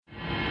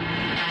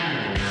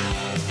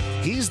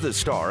He's the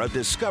star of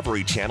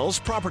Discovery Channel's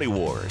Property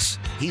Wars.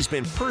 He's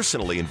been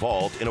personally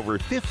involved in over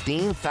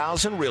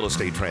 15,000 real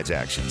estate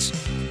transactions.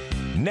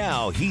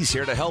 Now he's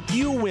here to help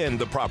you win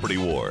the property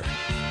war.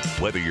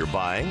 Whether you're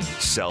buying,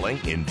 selling,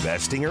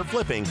 investing, or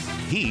flipping,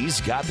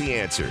 he's got the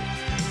answer.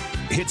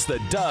 It's the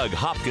Doug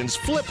Hopkins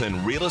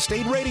Flippin' Real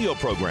Estate Radio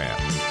Program.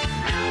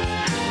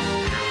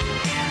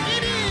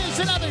 It is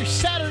another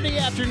Saturday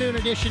afternoon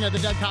edition of the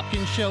Doug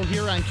Hopkins Show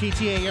here on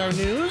KTAR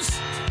News.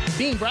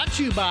 Being brought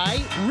to you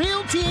by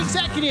Realty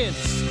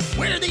Executives,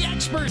 where the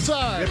experts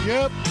are.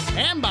 Yep.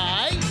 And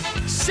by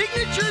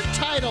Signature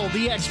Title,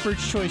 the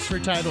expert's choice for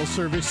title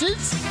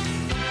services.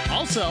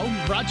 Also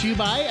brought to you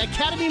by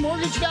Academy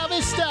Mortgage Val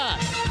Vista.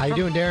 How you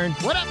doing, Darren?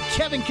 What up,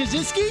 Kevin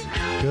Kaczynski?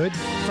 Good.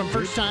 From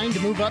first time to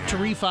move up to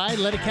refi,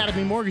 let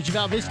Academy Mortgage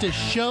Val Vista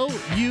show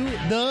you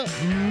the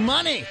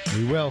money.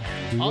 We will.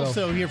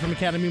 Also here from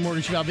Academy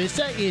Mortgage Val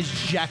Vista is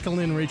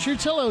Jacqueline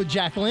Richards. Hello,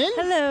 Jacqueline.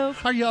 Hello.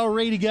 Are you all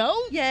ready to go?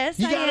 Yes,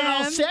 You got I it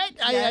all am. set?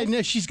 Yes. I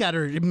know she's got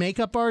her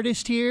makeup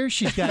artist here.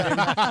 She's got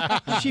her,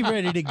 she's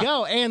ready to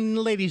go. And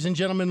ladies and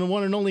gentlemen, the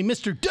one and only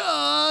Mr.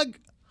 Doug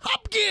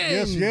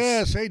Hopkins.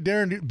 Yes. Hey,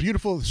 Darren,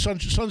 beautiful.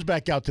 Sun's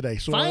back out today.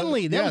 So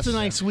Finally, that was a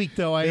nice week,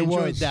 though. I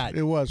enjoyed that.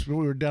 It was. We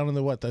were down in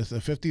the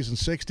 50s and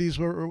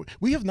 60s.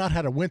 We have not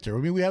had a winter. I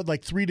mean, we had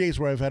like 3 days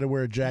where I've had to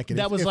wear a jacket.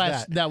 That was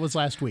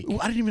last week.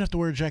 I didn't even have to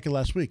wear a jacket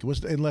last week. It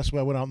was unless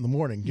I went out in the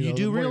morning. You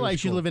do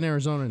realize you live in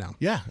Arizona now.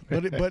 Yeah,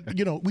 but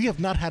we have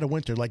not had a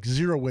winter, like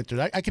zero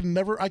winter. I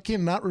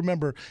cannot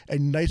remember a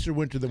nicer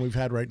winter than we've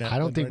had right now. I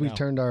don't think we've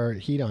turned our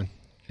heat on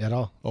at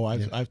all. Oh,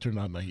 I've turned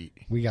on my heat.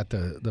 We got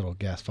the little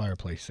gas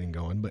fireplace thing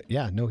going, but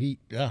yeah, no heat.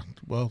 Yeah,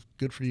 well,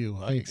 good for you.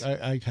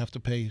 I have to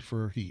pay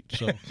for heat,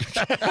 so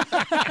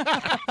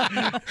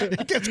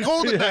it gets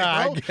cold at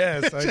night, bro. I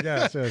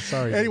guess. Yeah,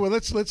 sorry. Anyway,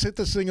 let's hit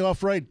this thing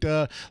off right.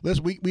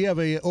 We have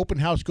a open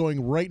house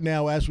going right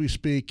now as we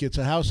speak. It's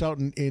a house out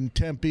in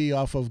Tempe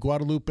off of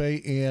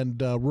Guadalupe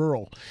and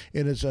Rural.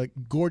 It is a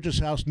gorgeous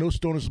house. No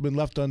stone has been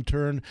left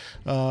unturned.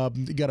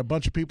 You got a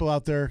bunch of people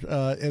out there,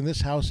 and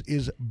this house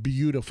is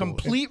beautiful.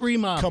 Completely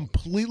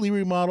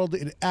remodeled.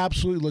 It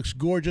absolutely looks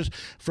gorgeous,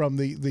 from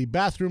the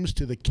bathrooms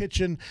to the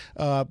kitchen.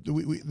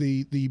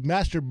 The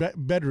master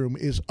bedroom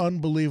is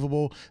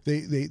unbelievable.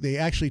 They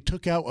actually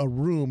took out a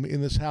room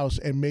in this house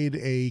and made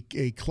a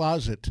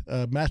closet,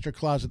 a master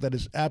closet that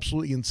is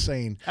absolutely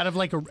insane. Out of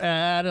like a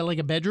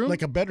bedroom?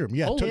 Like a bedroom,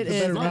 yeah. Oh, took It the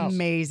is bedroom out.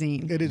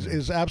 amazing. It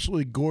is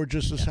absolutely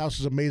gorgeous. This house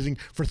is amazing.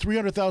 For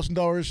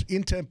 $300,000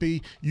 in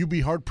Tempe, you'd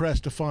be hard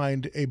pressed to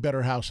find a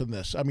better house than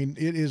this. I mean,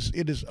 it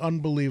is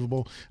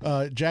unbelievable.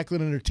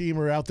 Jacqueline and her team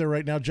are out there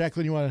right now.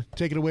 Jacqueline, you want to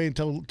take it away and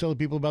tell the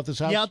people about this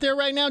house? You out there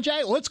right now,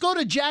 Jack? Let's go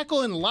to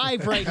Jacqueline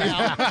live right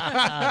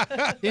now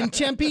in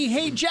Tempe.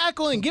 Hey,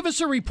 Jacqueline, give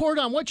us a report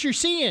on what you're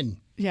seeing.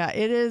 Yeah,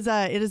 it is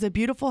a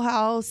beautiful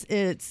house.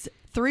 It's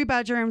 3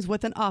 bedrooms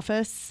with an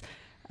office.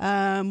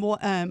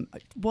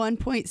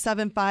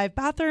 1.75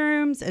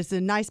 bathrooms. It's a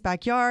nice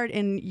backyard,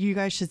 and you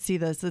guys should see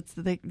this. It's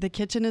the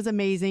kitchen is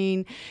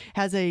amazing.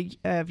 Has a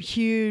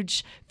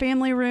huge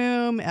family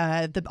room.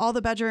 All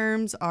the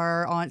bedrooms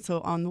are on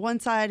the one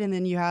side, and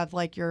then you have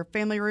like your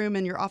family room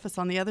and your office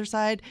on the other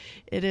side.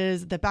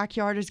 The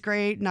backyard is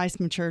great. Nice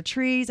mature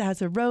trees. It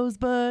has a rose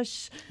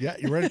bush. Yeah,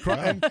 you're right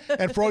across.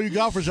 and for all you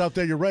golfers out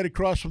there, you're right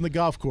across from the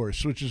golf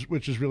course, which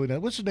is really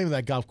nice. What's the name of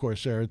that golf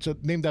course there? It's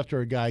named after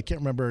a guy. I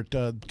can't remember it.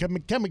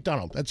 Ken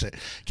McDonald. That's it.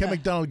 Ken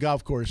McDonald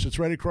Golf Course. It's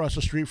right across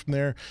the street from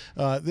there.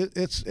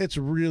 It's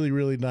really,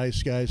 really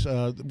nice, guys.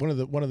 One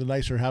of the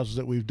nicer houses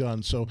that we've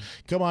done. So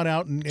come on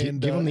out and give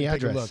them the take a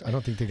address. look. I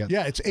don't think they got.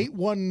 Yeah, it's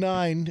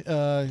 819.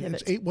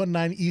 It's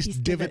 819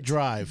 East Divot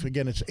Drive.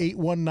 Again, it's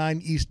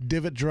 819 East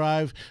Divot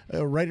Drive,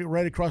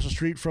 right across the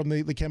street from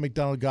the Ken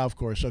McDonald Golf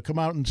Course. So come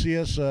out and see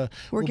us.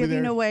 We're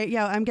giving away.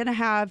 Yeah, I'm going to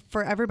have,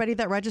 for everybody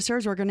that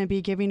registers, we're going to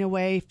be giving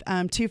away 2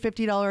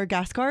 $50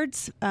 gas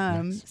cards.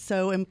 Nice.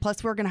 And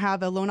plus we're going to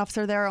have a loan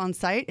officer there on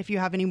site if you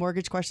have any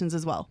mortgage questions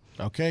as well.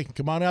 Okay,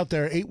 come on out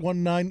there.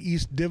 819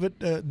 East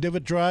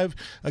Divot Drive.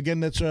 Again,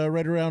 that's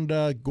right around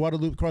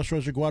Guadalupe,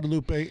 Crossroads of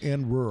Guadalupe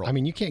and Rural. I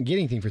mean, you can't get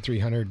anything for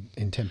 $300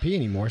 in Tempe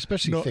anymore,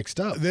 especially fixed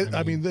up.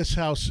 I mean, this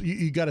house,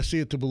 you got to see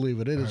it to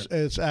believe it.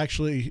 It's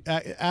actually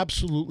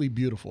absolutely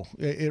beautiful.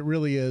 It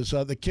really is.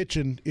 The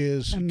kitchen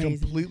is amazing.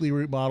 Completely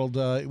remodeled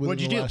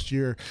within the last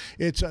year.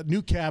 It's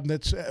new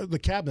cabinets. The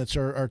cabinets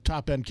are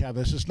top-end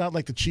cabinets. It's not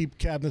like the cheap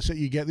cabinets that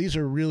you get. These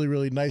are really,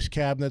 really nice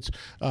cabinets.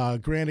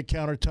 Granite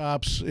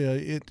countertops.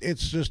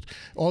 It's just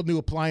all new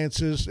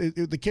appliances.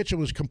 The kitchen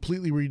was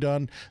completely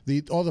redone.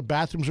 All the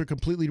bathrooms are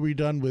completely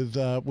redone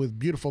with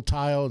beautiful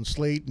tile and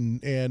slate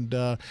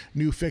and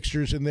new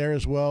fixtures in there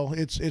as well.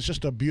 It's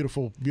just a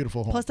beautiful,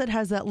 beautiful home. Plus, it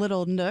has that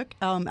little nook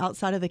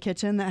outside of the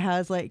kitchen that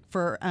has like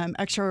for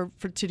extra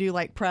to do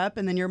like prep,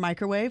 and then your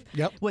microwave.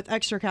 Yep. With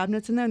extra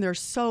cabinets in there. And there's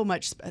so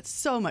much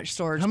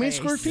storage. How many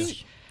space. square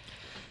feet?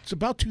 It's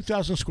about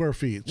 2,000 square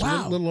feet. It's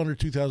Wow. a little under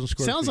 2,000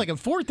 square feet. Sounds like a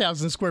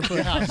 4,000 square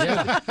foot house.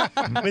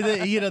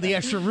 With the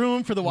extra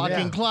room for the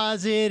walk-in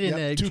closet and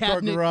a two-car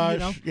cabinet.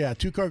 garage. Yeah,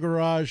 two-car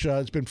garage.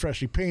 It's been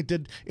freshly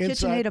painted.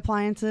 KitchenAid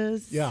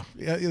appliances. Yeah,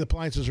 the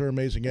appliances are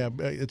amazing. Yeah,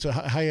 it's a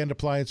high-end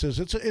appliances.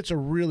 It's a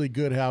really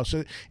good house.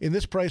 In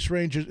this price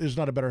range, is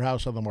not a better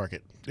house on the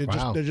market. There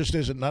just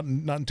isn't. Not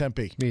in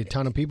Tempe. Be a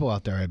ton of people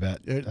out there, I bet.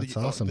 That's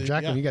awesome.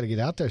 Jacqueline, you got to get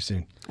out there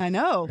soon. I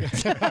know.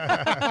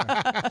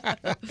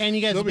 And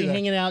you guys will be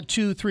hanging out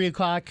 2, 3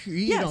 o'clock,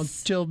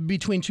 Yes. till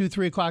between 2,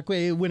 3 o'clock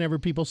whenever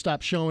people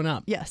stop showing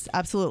up. Yes,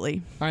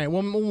 absolutely. All right,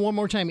 one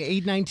more time,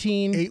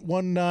 819.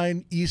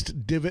 819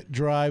 East Divot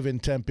Drive in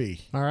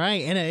Tempe. All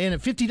right, and a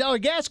 $50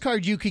 gas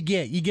card you could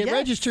get. You get Yes.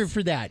 registered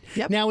for that.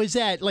 Yep. Now, is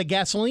that like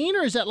gasoline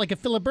or is that like a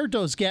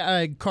Filiberto's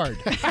card?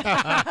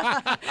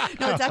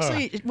 No, it's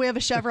actually, we have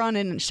a Chevron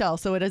and Shell,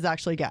 so it is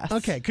actually gas.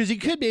 Okay, because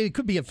it could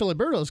be a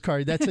Filiberto's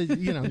card. That's a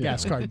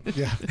gas card.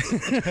 Yeah.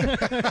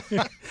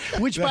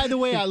 Which, by the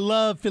way, I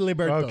love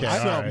Filiberto's. Okay.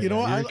 So,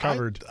 All right, you're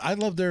covered. I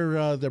love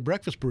their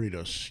breakfast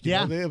burritos. You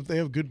Yeah. know, they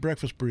have good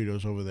breakfast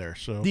burritos over there.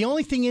 So The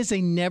only thing is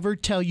they never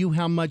tell you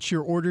how much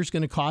your order's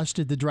going to cost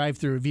at the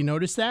drive-thru. Have you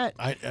noticed that?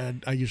 I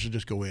usually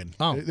just go in.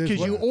 Oh, There's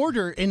because you one-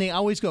 order and they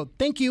always go,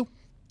 "Thank you."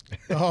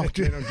 Oh,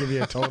 They don't give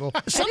you a total.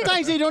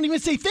 Sometimes they don't even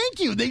say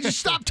thank you. They just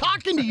stop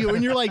talking to you,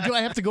 and you're like, "Do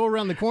I have to go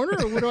around the corner,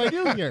 or what do I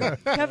do here?"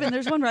 Kevin,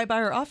 there's one right by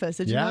our office.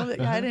 Did you Yeah. know that?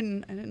 Yeah, I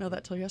didn't know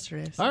that till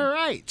yesterday. So. All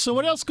right. So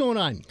what else going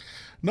on?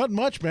 Not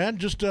much, man.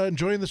 Just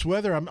enjoying this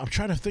weather. I'm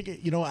trying to think.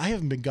 I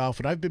haven't been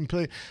golfing. I've been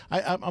playing.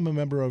 I'm a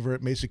member over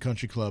at Mesa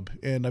Country Club,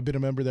 and I've been a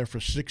member there for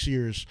 6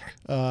 years.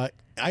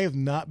 I have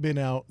not been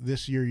out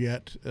this year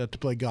yet to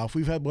play golf.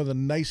 We've had one of the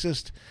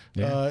nicest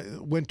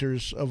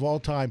winters of all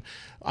time.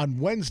 On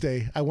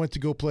Wednesday, I went to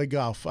go play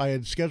golf. I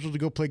had scheduled to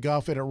go play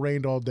golf, and it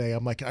rained all day.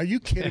 I'm like, are you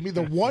kidding me?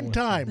 The one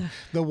time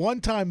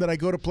that I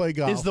go to play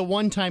golf Is the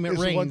one time it is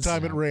rains. the one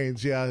time it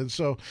rains. Yeah, and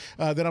so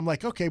then I'm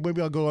like, okay,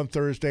 maybe I'll go on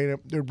Thursday.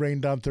 It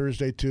rained on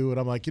Thursday too, and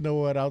I'm like, you know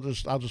what? I'll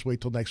just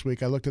wait till next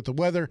week. I looked at the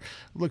weather.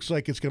 Looks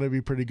like it's going to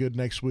be pretty good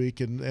next week,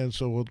 and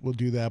so we'll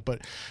do that.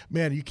 But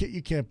man, you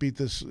can't beat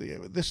this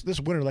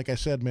winter. Like I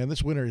said, man,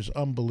 this winter is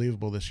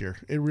unbelievable this year.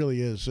 It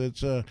really is.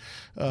 It's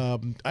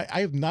I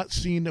have not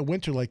seen a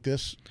winter like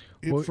this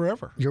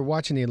forever. You're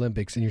watching the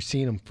Olympics and you're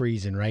seeing them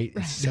freezing, right?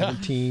 It's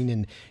 17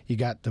 and you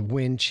got the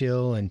wind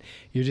chill and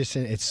you're just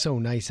it's so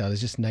nice out.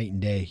 It's just night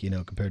and day,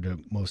 compared to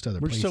most other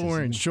We're places. still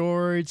wearing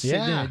shorts,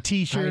 sitting in Yeah, a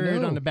T-shirt I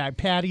know. on the back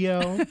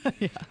patio.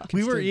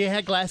 We were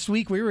last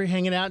week. We were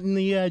hanging out in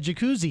the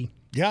jacuzzi.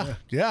 Yeah.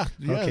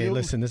 Okay,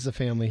 listen, this is a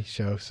family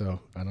show, so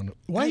I don't know.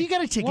 Why you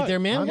got to take it there,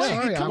 man? I'm Why?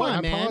 sorry, Come I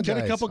on, man. apologize.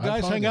 Get a couple I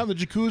guys hang out in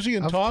the jacuzzi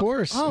and Of talk.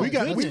 course. Oh, we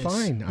got goodness.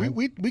 fine.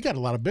 We got a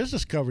lot of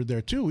business covered there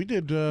too. We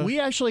did. We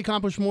actually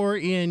accomplished more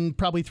in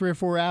probably 3 or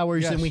 4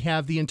 hours Yes. than we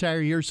have the entire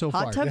year so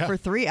far. Hot tub for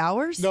 3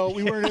 hours? No,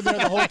 we weren't in there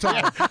the whole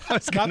time.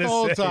 Not the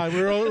whole time.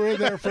 We were in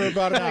there for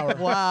about an hour.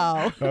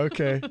 Wow.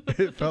 Okay.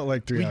 It felt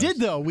like 3 We hours. did,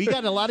 though. We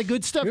got a lot of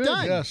good stuff Good,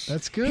 done. yes.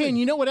 That's good. Hey, and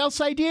you know what else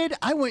I did?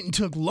 I went and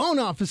took loan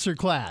officer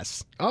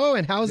class. Oh,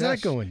 and how's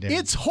Yes. that going, Dan?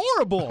 It's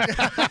horrible.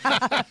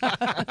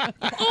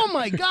 Oh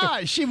my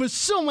gosh, it was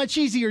so much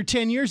easier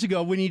 10 years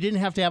ago when you didn't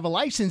have to have a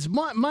license.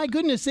 My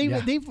goodness,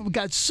 they've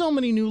got so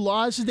many new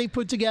laws that they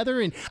put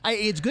together, and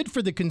it's good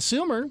for the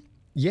consumer.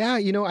 Yeah,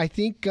 I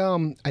think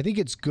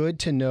it's good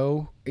to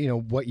know,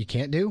 what you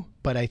can't do,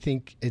 but I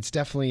think it's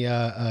definitely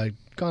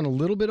gone a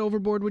little bit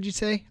overboard. Would you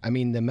say? I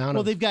mean, the amount Well,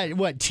 of they've got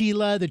what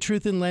TILA, the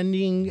Truth in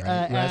Lending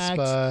Act,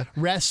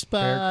 RESPA,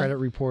 fair credit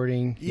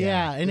reporting.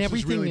 yeah, and This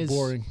everything is really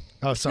boring.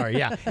 Oh, sorry.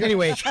 Yeah.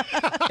 Anyway,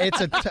 it's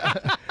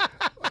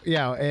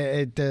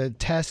the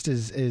test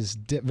is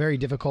very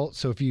difficult.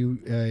 So if you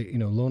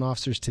loan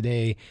officers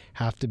today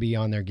have to be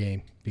on their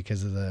game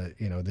because of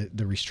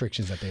the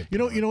restrictions that they. You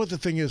know what the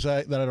thing is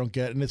that I don't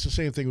get, and it's the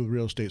same thing with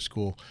real estate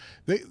school.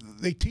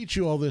 They teach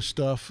you all this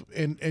stuff,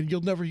 and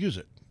you'll never use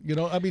it.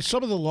 I mean,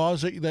 some of the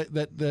laws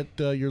that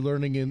you're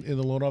learning in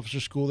the loan officer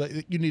school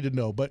that you need to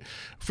know, but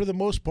for the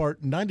most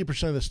part,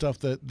 90% of the stuff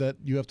that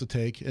you have to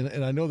take,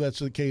 and I know that's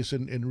the case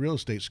in real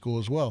estate school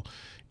as well,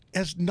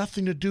 has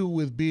nothing to do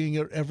with being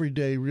an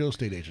everyday real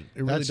estate agent.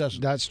 It really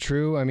doesn't. That's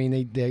true. I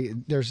mean,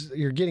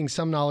 you're getting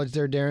some knowledge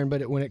there, Darren,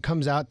 but when it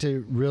comes out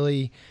to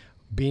really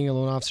being a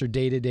loan officer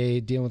day to day,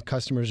 dealing with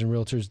customers and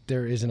realtors,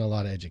 there isn't a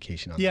lot of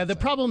education on that. Yeah, the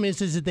problem is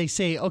that they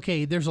say,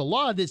 okay, there's a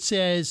law that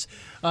says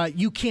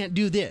you can't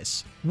do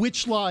this.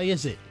 Which law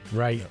is it?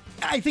 Right.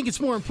 I think it's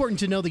more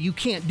important to know that you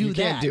can't do You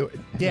that. can't do it.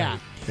 Yeah.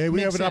 Hey, we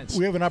Makes have sense.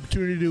 we have an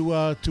opportunity to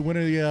win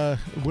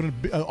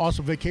an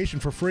awesome vacation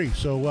for free.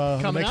 So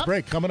Coming next up?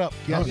 break coming up.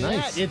 Yes. Look at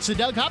nice. that. It's the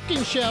Doug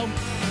Hopkins Show.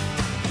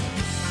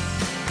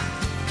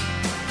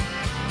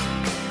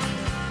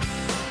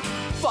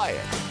 Buy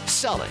it,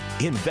 sell it,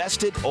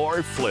 invest it,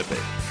 or flip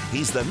it.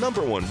 He's the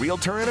 #1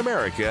 realtor in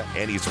America,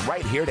 and he's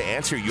right here to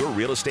answer your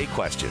real estate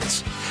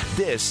questions.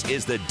 This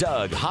is the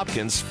Doug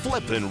Hopkins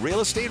Flippin' Real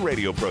Estate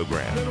Radio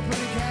Program. Little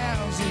pretty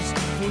houses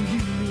for you.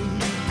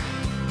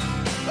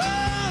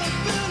 Oh,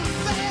 little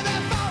baby,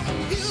 for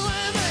you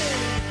and me.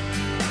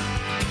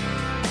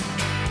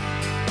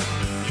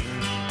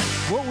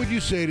 you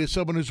say to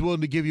someone who's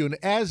willing to give you an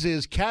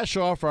as-is cash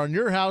offer on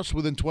your house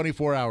within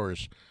 24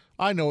 hours?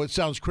 I know it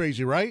sounds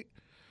crazy, right?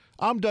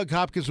 I'm Doug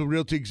Hopkins with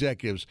Realty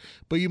Executives,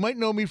 but you might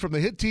know me from the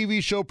hit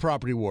TV show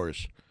Property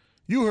Wars.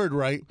 You heard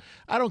right.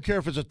 I don't care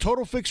if it's a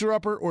total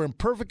fixer-upper or in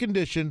perfect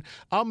condition,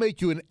 I'll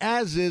make you an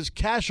as-is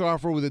cash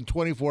offer within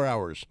 24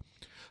 hours.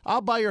 I'll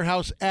buy your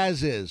house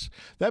as is.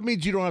 That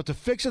means you don't have to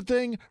fix a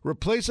thing,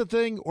 replace a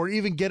thing, or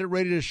even get it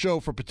ready to show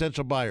for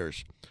potential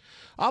buyers.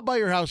 I'll buy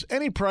your house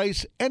any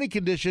price, any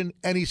condition,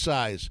 any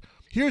size.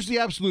 Here's the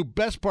absolute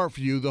best part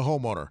for you, the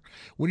homeowner.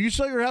 When you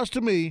sell your house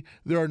to me,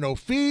 there are no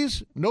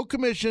fees, no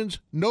commissions,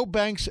 no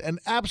banks, and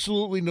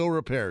absolutely no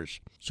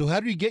repairs. So how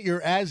do you get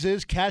your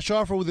as-is cash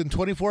offer within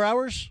 24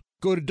 hours?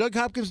 Go to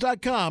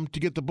DougHopkins.com to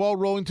get the ball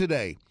rolling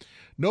today.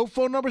 No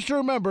phone numbers to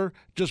remember,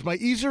 just my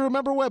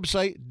easy-to-remember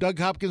website,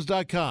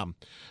 DougHopkins.com.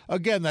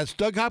 Again, that's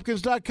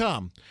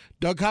DougHopkins.com.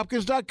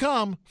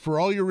 DougHopkins.com for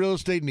all your real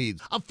estate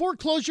needs. A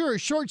foreclosure or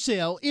short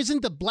sale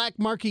isn't the black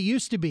market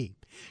used to be.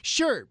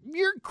 Sure,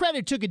 your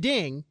credit took a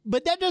ding,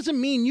 but that doesn't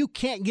mean you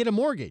can't get a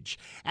mortgage.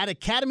 At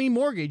Academy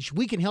Mortgage,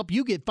 we can help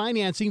you get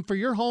financing for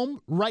your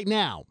home right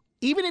now.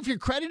 Even if your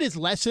credit is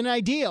less than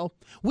ideal,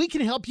 we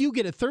can help you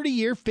get a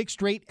 30-year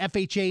fixed-rate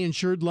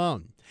FHA-insured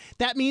loan.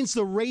 That means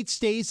the rate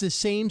stays the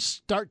same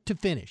start to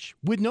finish,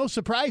 with no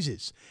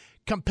surprises.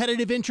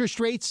 Competitive interest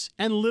rates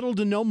and little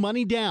to no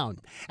money down.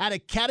 At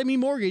Academy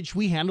Mortgage,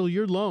 we handle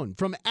your loan,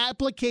 from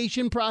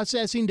application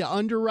processing to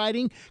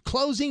underwriting,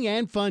 closing,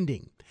 and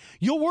funding.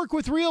 You'll work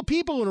with real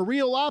people in a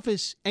real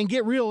office and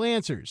get real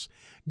answers.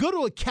 Go to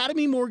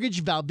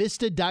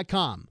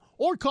academymortgagevalvista.com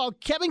or call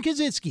Kevin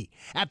Kaczynski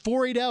at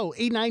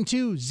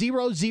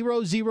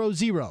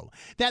 480-892-0000.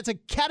 That's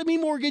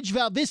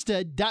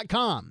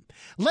academymortgagevalvista.com.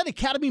 Let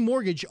Academy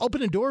Mortgage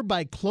open a door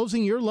by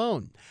closing your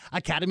loan.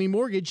 Academy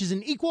Mortgage is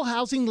an equal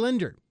housing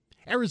lender.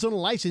 Arizona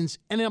license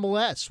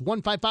NMLS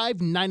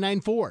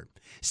 155994.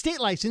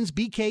 State license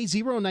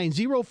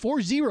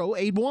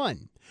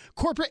BK0904081.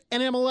 Corporate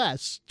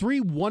NMLS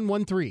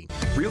 3113.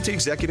 Realty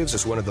Executives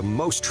is one of the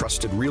most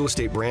trusted real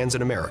estate brands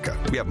in America.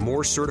 We have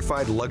more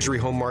certified luxury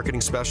home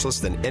marketing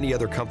specialists than any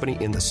other company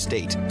in the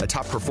state, a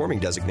top performing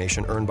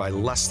designation earned by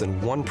less than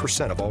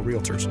 1% of all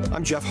realtors.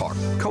 I'm Jeff Hawk,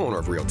 co-owner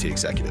of Realty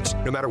Executives.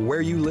 No matter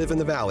where you live in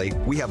the Valley,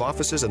 we have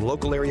offices and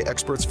local area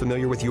experts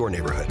familiar with your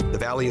neighborhood. The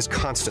Valley is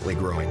constantly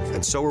growing,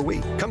 and so are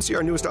we. Come see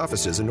our newest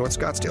offices in North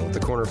Scottsdale at the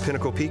corner of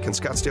Pinnacle Peak and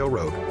Scottsdale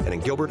Road, and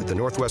in Gilbert at the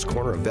northwest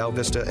corner of Val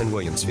Vista and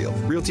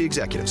Williamsfield. Realty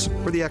Executives,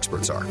 where the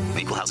experts are.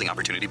 Equal Housing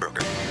Opportunity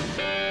Broker.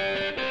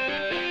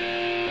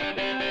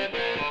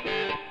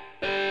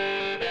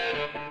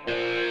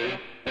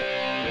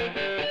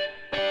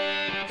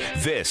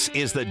 This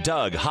is the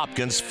Doug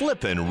Hopkins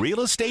Flippin' Real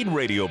Estate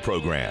Radio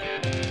Program.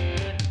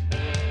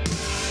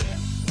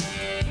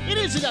 It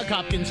is the Doug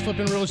Hopkins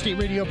Flippin' Real Estate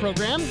Radio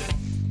Program.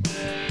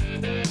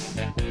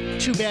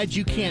 Too bad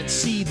you can't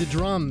see the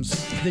drums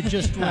that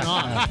just went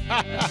off.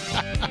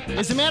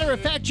 As a matter of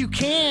fact, you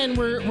can.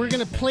 We're going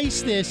to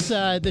place this,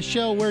 the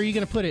show, where are you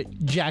going to put it,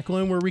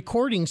 Jacqueline? We're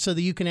recording so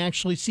that you can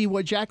actually see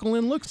what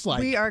Jacqueline looks like.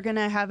 We are going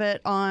to have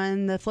it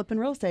on the Flippin'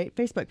 Real Estate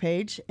Facebook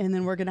page, and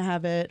then we're going to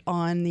have it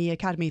on the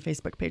Academy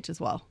Facebook page as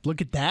well.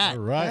 Look at that.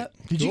 All right. Yep.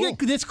 Did you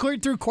get this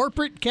cleared through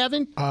corporate,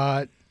 Kevin?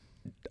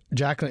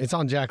 Jacqueline, it's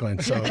on Jacqueline,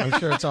 so I'm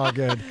sure it's all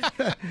good.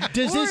 Or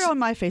on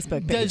my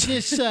Facebook page.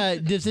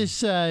 Does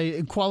this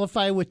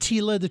qualify with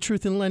TILA, the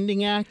Truth in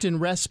Lending Act, and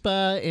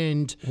RESPA,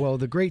 and? Well,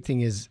 the great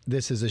thing is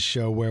this is a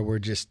show where we're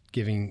just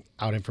giving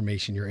out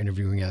information. You're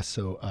interviewing us,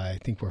 so I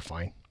think we're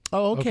fine.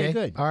 Oh, okay,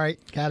 good. All right,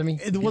 Academy.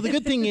 Well, the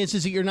good thing is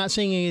that you're not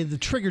saying any of the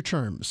trigger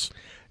terms.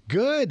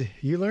 Good.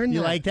 You learned that.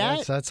 You like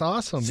that? That's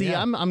awesome. See,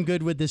 yeah. I'm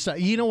good with this.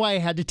 You know why I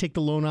had to take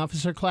the loan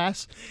officer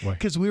class? Why?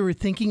 Because we were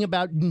thinking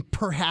about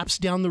perhaps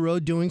down the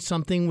road doing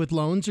something with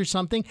loans or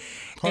something.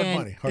 Hard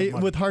money.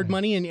 With hard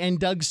money. And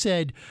Doug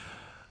said,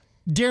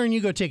 Darren, you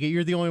go take it.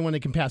 You're the only one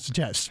that can pass the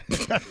test.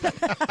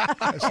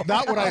 That's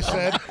not what I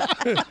said.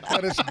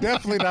 That is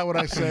definitely not what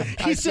I said.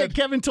 He said,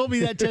 Kevin told me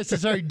that test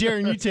is hard.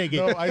 Darren, you take it.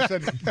 No, I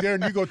said,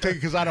 Darren, you go take it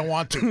because I don't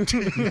want to.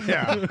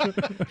 Yeah.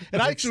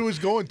 And I actually was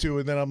going to,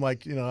 and then I'm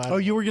like, you know.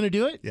 You were going to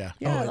do it? Yeah.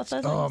 Yeah,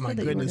 Oh, my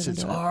goodness.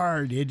 It's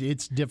hard.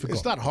 It's difficult.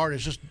 It's not hard.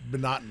 It's just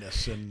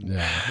monotonous and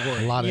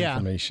a lot of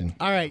information.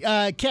 All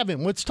right.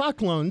 Kevin, let's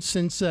talk loans,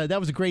 since that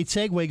was a great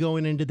segue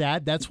going into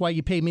that. That's why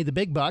you paid me the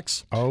big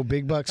bucks. Oh,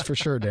 big bucks for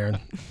sure, Darren.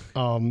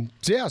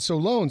 So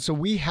loans. So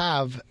we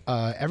have,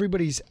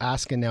 everybody's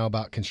asking now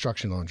about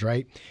construction loans,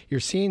 right? You're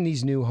seeing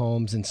these new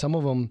homes, and some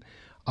of them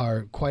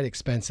are quite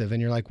expensive,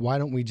 and you're like, why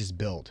don't we just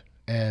build?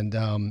 And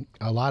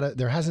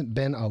there hasn't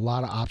been a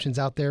lot of options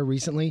out there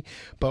recently,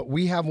 but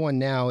we have one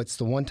now. It's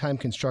the one-time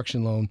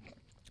construction loan.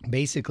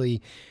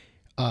 Basically,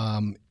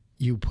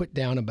 you put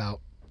down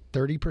about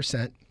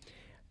 30%,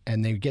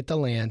 and they get the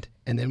land,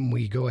 and then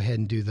we go ahead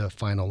and do the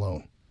final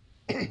loan.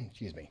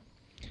 Excuse me.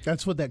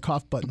 That's what that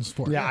cough button's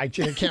for. Yeah, I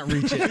can't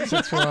reach it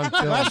since we're on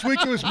film. Last week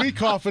it was me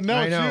coughing. Now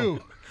I it's know.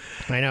 you.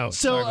 I know.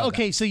 So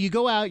okay, so you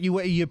go out,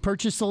 you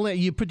purchase the land,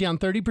 you put down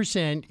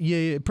 30%,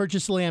 you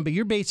purchase the land, but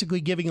you're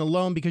basically giving a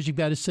loan because you've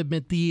got to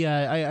submit the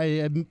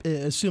I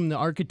assume the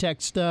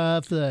architect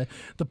stuff, the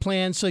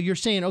plan. So you're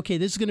saying, okay,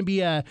 this is going to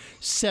be a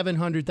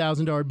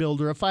 $700,000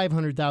 bill or a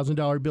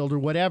 $500,000 bill or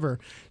whatever.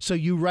 So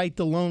you write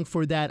the loan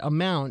for that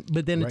amount,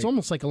 but then it's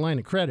almost like a line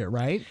of credit,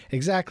 right?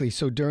 Exactly.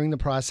 So during the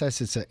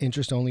process, it's an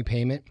interest-only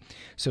payment.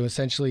 So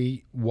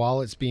essentially,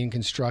 while it's being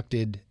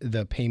constructed,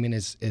 the payment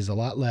is a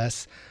lot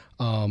less.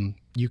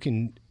 You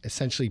can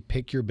essentially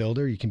pick your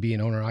builder. You can be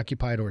an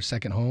owner-occupied or a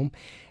second home,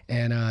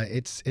 and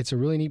it's a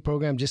really neat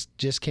program.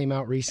 Just came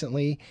out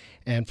recently.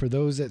 And for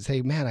those that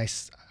say, "Man,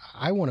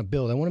 I want to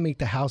build. I want to make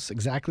the house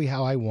exactly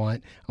how I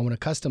want. I want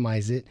to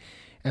customize it,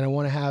 and I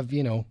want to have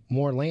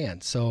more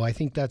land." So I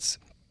think that's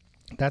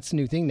the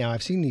new thing now.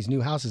 I've seen these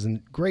new houses,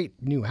 and great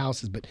new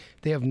houses, but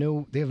they have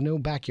no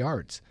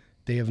backyards.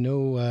 They have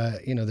no,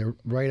 they're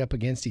right up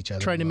against each other.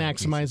 Trying to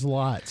maximize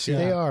lots. Yeah.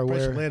 They are.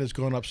 Price of land has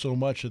gone up so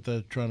much that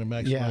they're trying to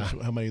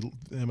maximize how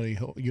many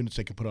units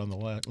they can put on the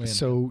land.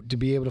 So to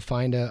be able to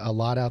find a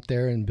lot out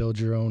there and build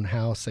your own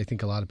house, I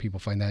think a lot of people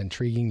find that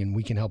intriguing, and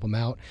we can help them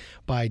out.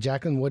 By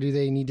Jacqueline, what do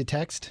they need to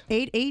text?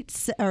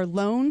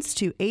 Loans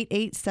to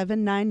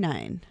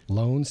 88799.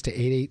 Loans to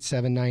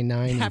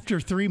 88799. After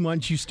 3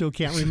 months, you still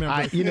can't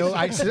remember.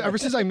 Ever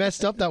since I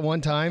messed up that one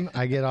time,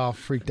 I get all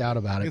freaked out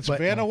about it. It's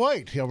Vanna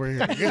White over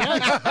here.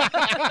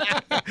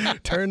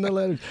 Turn the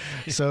letters.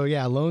 So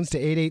yeah, loans to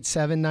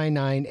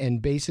 88799,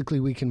 and basically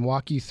we can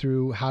walk you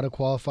through how to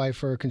qualify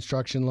for a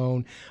construction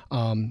loan.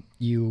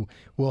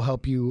 We'll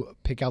help you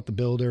pick out the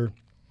builder.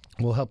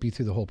 We'll help you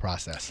through the whole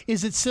process.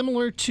 Is it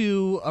similar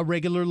to a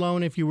regular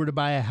loan if you were to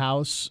buy a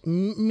house?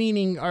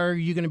 Meaning, are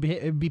you going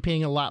to be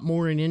paying a lot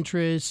more in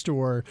interest,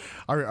 or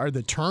are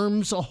the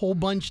terms a whole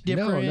bunch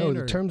different? No,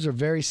 the terms are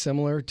very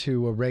similar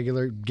to a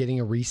regular getting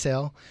a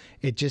resale.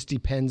 It just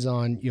depends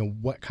on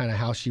what kind of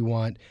house you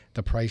want,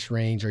 the price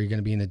range. Are you going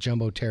to be in the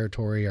jumbo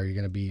territory? Are you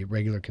going to be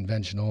regular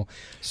conventional?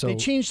 So they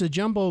changed the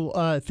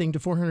jumbo thing to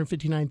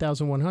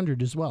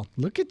 $459,100 as well.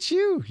 Look at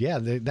you! Yeah,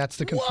 that's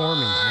the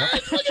conforming.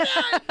 What? Look at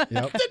that!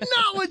 Yep. The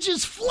knowledge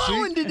is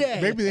flowing today.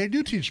 Maybe they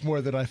do teach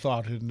more than I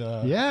thought. He's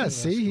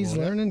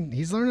learning.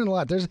 He's learning a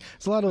lot. There's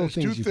a lot of little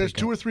things. There's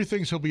two or three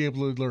things he'll be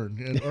able to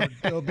learn,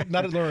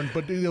 not learn,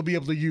 but he'll be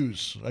able to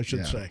use. I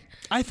should say.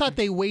 I thought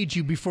they weighed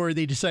you before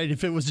they decided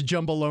if it was a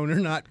jumbo loan or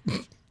not.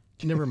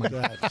 Never mind.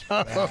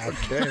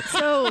 Okay.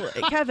 So,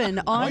 Kevin,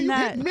 on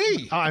that,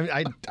 me.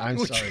 I'm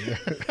sorry.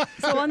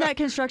 So on that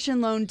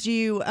construction loan, do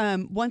you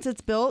once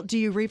it's built, do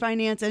you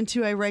refinance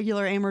into a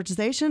regular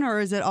amortization, or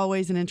is it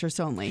always an interest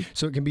only?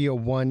 So it can be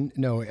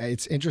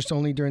it's interest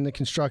only during the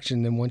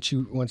construction. Then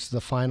once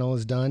the final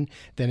is done,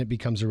 then it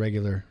becomes a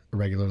regular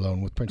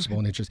loan with principal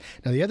and interest.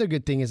 Now the other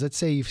good thing is, let's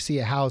say you see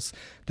a house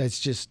that's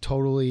just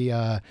totally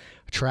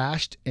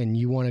trashed and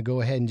you want to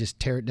go ahead and just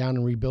tear it down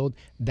and rebuild.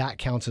 That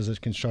counts as a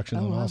construction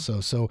loan also.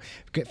 So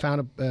if you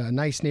found a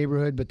nice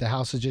neighborhood, but the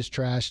house is just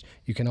trashed,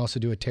 you can also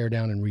do a tear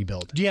down and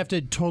rebuild. Do you have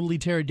to totally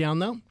tear it down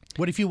though?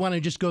 What if you want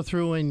to just go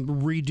through and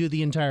redo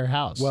the entire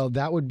house? Well,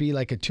 that would be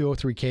like a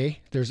 203K.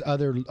 There's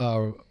other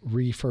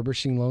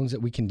refurbishing loans that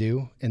we can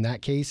do in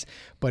that case.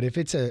 But if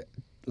it's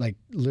like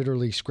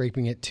literally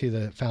scraping it to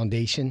the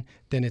foundation,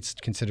 then it's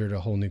considered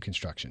a whole new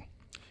construction.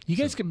 You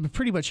guys can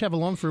pretty much have a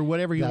loan for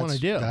whatever you want to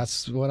do.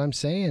 That's what I'm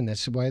saying.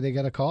 That's why they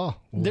got a call.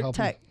 We'll help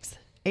text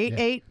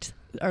 88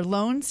 or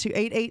loans to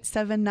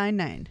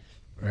 88799.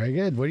 Very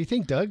good. What do you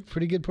think, Doug?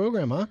 Pretty good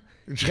program, huh?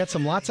 You got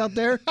some lots out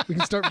there we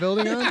can start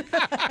building on?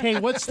 Hey,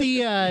 what's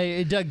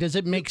the, Doug, does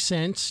it make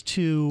sense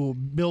to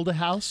build a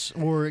house?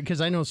 Or, because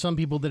I know some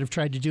people that have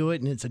tried to do it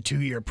and it's a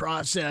 2-year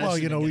process.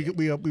 Well,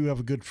 we have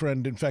a good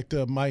friend. In fact,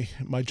 my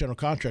general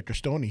contractor,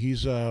 Stoney,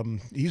 he's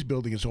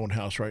building his own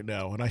house right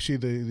now. And I see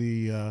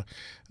the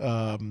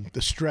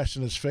stress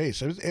in his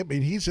face. I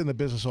mean, he's in the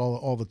business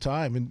all the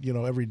time and,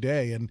 every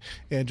day.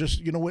 And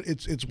just, what,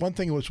 it's one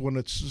thing when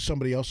it's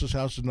somebody else's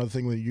house, another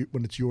thing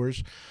when it's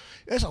yours.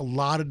 There's a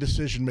lot of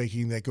decision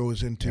making that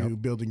goes into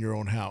building your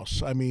own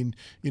house. I mean,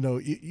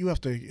 you have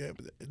to.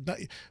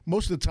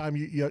 Most of the time,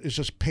 it's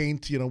just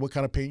paint. What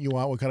kind of paint you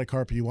want, what kind of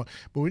carpet you want.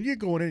 But when you're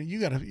going in, you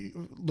got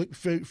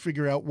to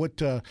figure out what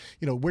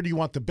where do you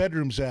want the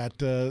bedrooms at,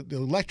 the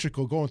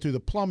electrical, going through the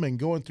plumbing,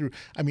 going through.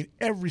 I mean,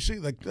 every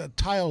single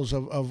tiles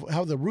of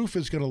how the roof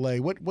is going to lay,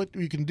 what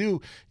you can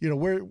do.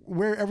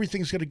 Where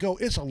everything's going to go.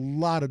 It's a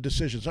lot of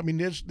decisions. I mean,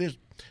 there's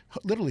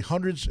literally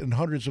hundreds and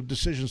hundreds of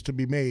decisions to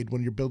be made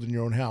when you're building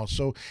your own house.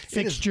 So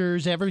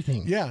fixtures,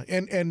 everything. Yeah,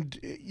 and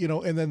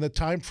then the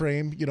time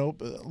frame. A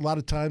lot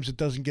of times it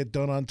doesn't get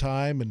done on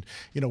time, and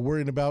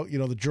worrying about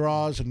the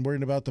draws and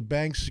worrying about the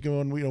banks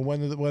going.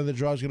 When the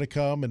draw's going to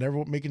come,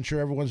 and making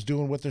sure everyone's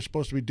doing what they're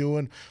supposed to be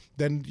doing.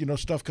 Then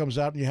stuff comes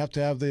out, and you have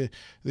to have the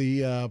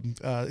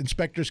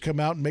inspectors come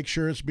out and make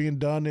sure it's being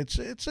done. It's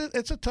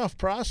a tough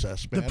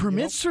process, man. The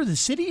permits through the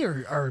city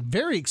are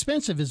very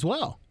expensive as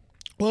well.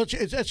 Well,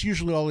 that's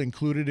usually all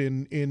included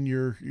in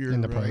your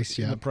in the price,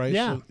 in the price.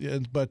 Yeah.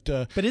 But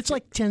it's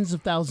like tens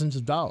of thousands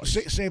of dollars.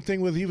 Same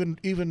thing with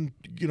even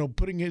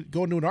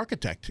going to an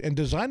architect and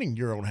designing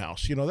your own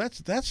house.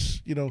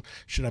 That's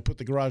should I put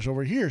the garage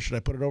over here? Should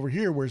I put it over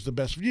here? Where's the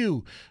best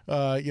view?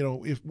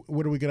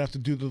 What are we going to have to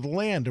do to the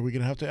land? Are we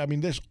going to have to? I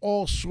mean, there's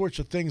all sorts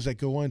of things that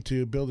go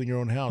into building your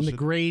own house. And the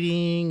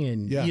grading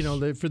and Yes.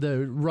 for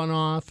the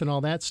runoff and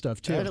all that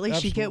stuff too. But at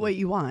least you get what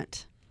you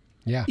want.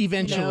 Yeah.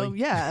 Eventually.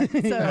 Yeah. So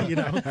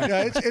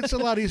Yeah, it's a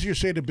lot easier,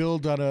 say, to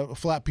build on a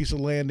flat piece of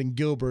land in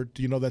Gilbert,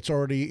 that's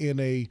already in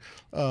a,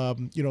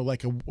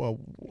 like a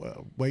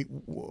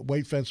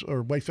white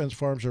fence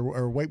farms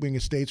or white wing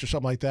estates or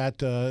something like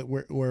that,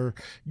 where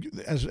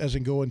as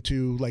in going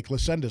to like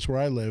Lascendis where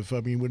I live.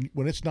 I mean,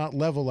 when it's not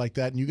level like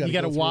that, and you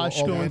got to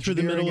wash going through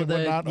the middle of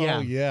the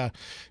Oh yeah,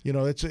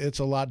 it's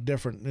a lot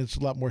different. It's a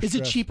lot more. Is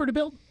it cheaper to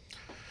build?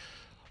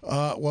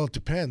 Well, it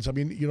depends. I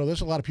mean, there's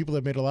a lot of people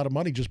that made a lot of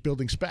money just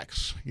building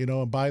specs,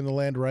 and buying the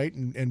land right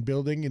and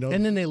building,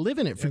 And then they live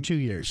in it for 2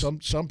 years.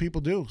 Some people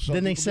do.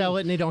 Then they sell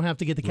it and they don't have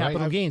to get the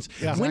capital gains.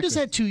 Yeah, when does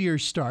that 2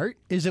 years start?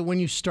 Is it when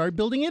you start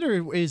building it,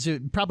 or is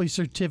it probably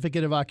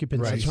certificate of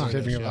occupancy? Right, time?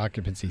 certificate of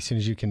occupancy. As soon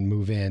as you can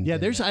move in. Yeah,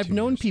 I've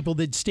known people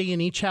that stay in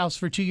each house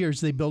for 2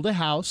 years. They build a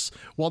house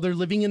while they're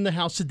living in the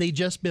house that they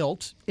just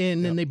built,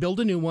 and then they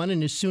build a new one.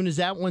 And as soon as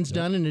that one's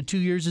done and the 2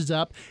 years is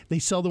up, they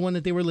sell the one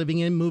that they were living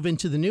in, move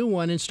into the new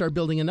one, and start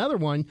building another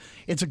one.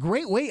 It's a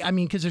great way. I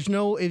mean, because there's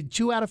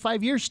 2 out of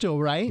 5 years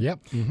still, right? Yep.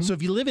 Mm-hmm. So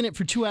if you live in it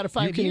for 2 out of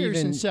 5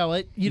 years and sell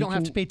it, you don't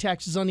have to pay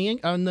taxes on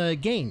the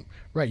gain.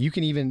 Right. You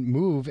can even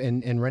move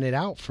and rent it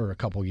out for a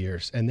couple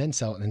years and then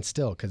sell it and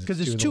still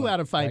because it's 2 out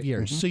of 5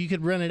 years. Mm-hmm. So you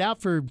could rent it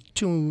out for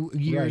 2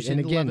 years and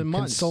and again, 11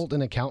 months. consult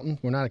an accountant.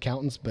 We're not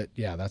accountants, but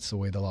yeah, that's the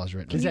way the law's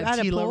written. Is that add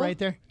a Tila pool? right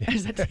there?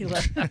 Is that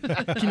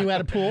Tila? Can you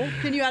add a pool?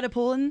 Can you add a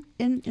pool in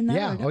that?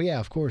 Yeah. or no? Oh, yeah,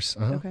 of course.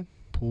 Uh-huh. Okay.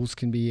 Pools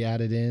can be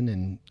added in.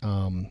 And,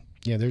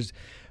 there's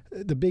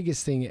the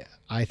biggest thing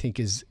I think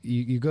is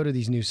you go to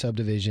these new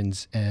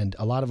subdivisions and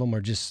a lot of them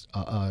are just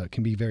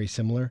can be very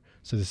similar.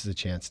 So this is a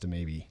chance to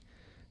maybe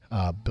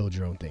build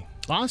your own thing.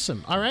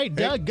 Awesome. All right,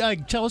 Doug,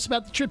 tell us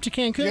about the trip to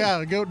Cancun.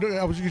 Yeah,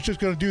 I was just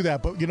going to do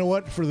that, but you know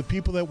what? For the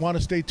people that want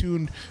to stay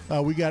tuned,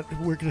 we're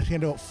going to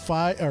hand out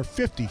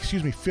 50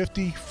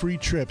 free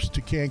trips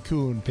to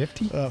Cancun.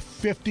 50?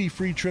 50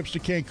 free trips to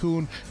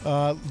Cancun.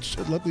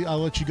 I'll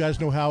let you guys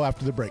know how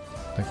after the break.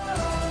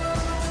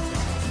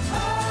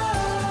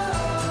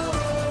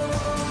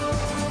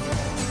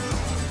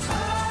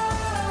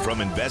 From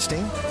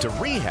investing to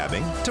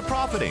rehabbing to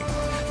profiting,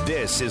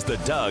 this is the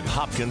Doug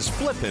Hopkins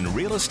Flippin'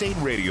 Real Estate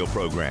Radio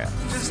Program.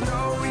 Just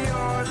know you're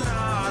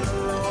not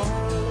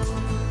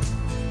alone,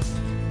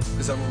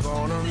 'cause I'm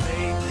gonna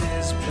make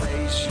this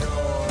place your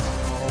home.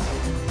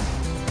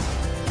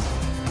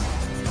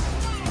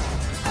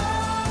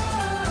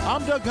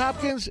 I'm Doug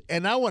Hopkins,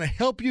 and I want to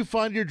help you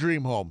find your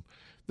dream home.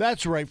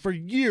 That's right. For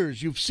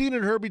years, you've seen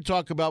and heard me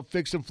talk about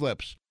fix and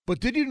flips. But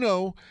did you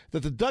know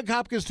that the Doug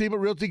Hopkins team at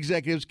Realty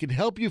Executives can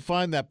help you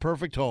find that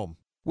perfect home?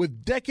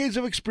 With decades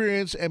of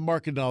experience and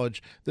market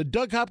knowledge, the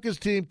Doug Hopkins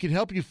team can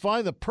help you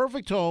find the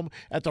perfect home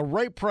at the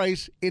right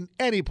price in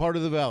any part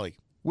of the valley.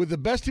 With the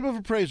best team of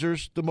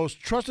appraisers, the most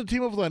trusted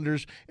team of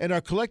lenders, and our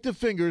collective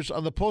fingers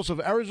on the pulse of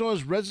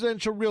Arizona's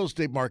residential real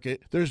estate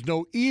market, there's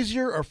no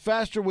easier or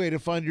faster way to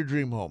find your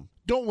dream home.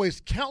 Don't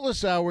waste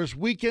countless hours,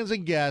 weekends,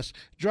 and gas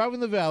driving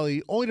the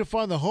valley only to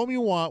find the home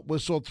you want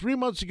was sold 3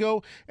 months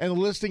ago and the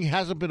listing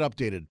hasn't been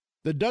updated.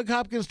 The Doug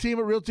Hopkins team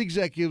at Realty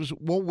Executives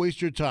won't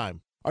waste your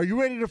time. Are you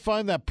ready to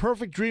find that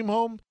perfect dream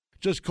home?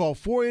 Just call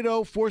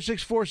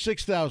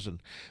 480-464-6000.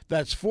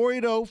 That's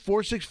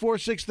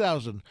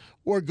 480-464-6000.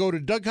 Or go to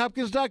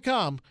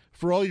DougHopkins.com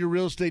for all your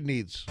real estate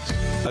needs.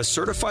 A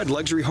certified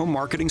luxury home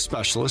marketing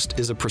specialist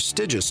is a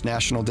prestigious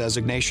national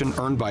designation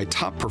earned by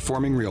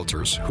top-performing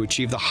realtors who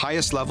achieve the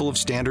highest level of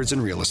standards in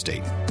real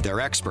estate. They're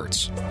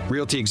experts.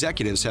 Realty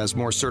Executives has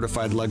more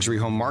certified luxury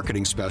home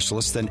marketing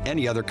specialists than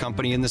any other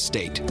company in the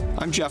state.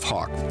 I'm Jeff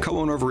Hawk,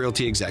 co-owner of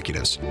Realty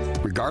Executives.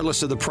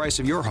 Regardless of the price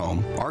of your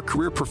home, our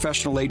career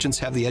professional agents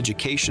have the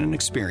education and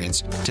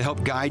experience to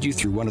help guide you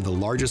through one of the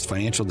largest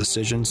financial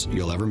decisions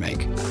you'll ever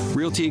make.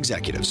 Realty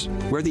Executives,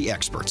 where the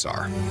experts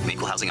are.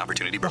 Equal Housing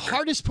Opportunity The Broker.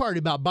 hardest part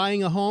about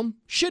buying a home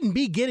shouldn't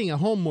be getting a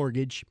home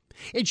mortgage.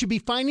 It should be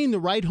finding the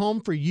right home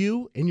for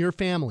you and your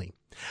family.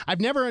 I've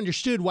never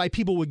understood why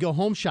people would go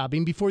home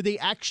shopping before they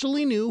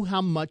actually knew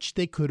how much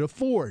they could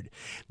afford.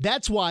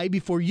 That's why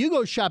before you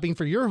go shopping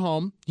for your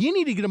home, you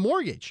need to get a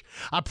mortgage.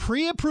 A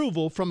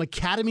pre-approval from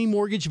Academy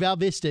Mortgage Val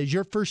Vista is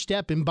your first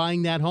step in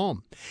buying that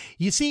home.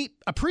 You see,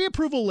 a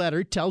pre-approval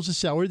letter tells the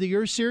seller that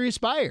you're a serious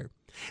buyer,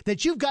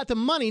 that you've got the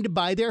money to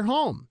buy their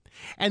home,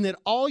 and that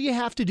all you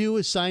have to do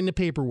is sign the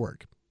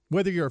paperwork.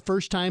 Whether you're a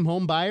first-time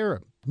home buyer,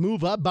 a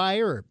move-up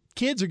buyer, or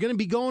kids are going to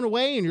be going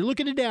away and you're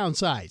looking to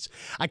downsize,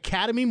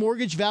 Academy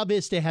Mortgage Val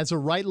Vista has a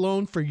right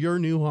loan for your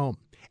new home.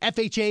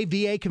 FHA,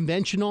 VA,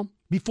 conventional,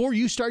 Before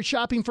you start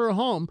shopping for a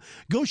home,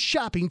 go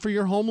shopping for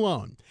your home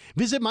loan.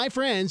 Visit my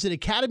friends at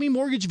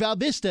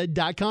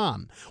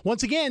academymortgagevalvista.com.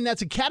 Once again,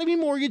 that's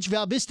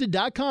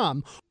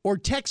academymortgagevalvista.com, or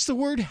text the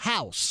word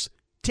house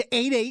to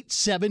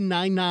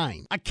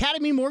 88799.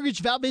 Academy Mortgage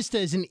Val Vista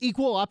is an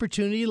equal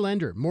opportunity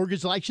lender.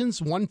 Mortgage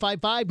license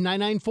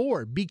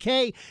 155994,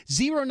 BK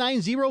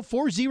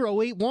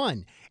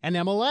 0904081, and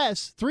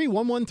MLS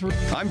 3113.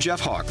 I'm Jeff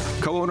Hawk,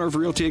 co-owner of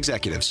Realty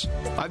Executives.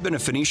 I've been a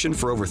Phoenician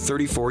for over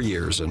 34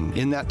 years, and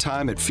in that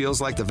time, it feels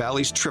like the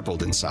Valley's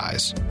tripled in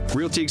size.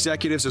 Realty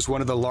Executives is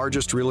one of the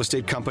largest real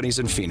estate companies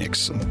in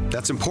Phoenix.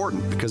 That's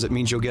important because it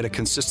means you'll get a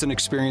consistent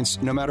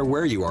experience no matter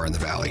where you are in the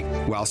Valley,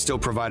 while still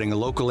providing a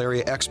local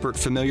area expert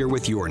familiar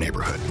with your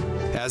neighborhood.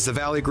 As the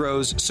Valley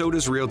grows, so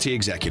does Realty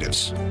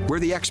Executives, where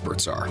the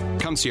experts are.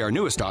 Come see our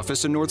newest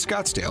office in North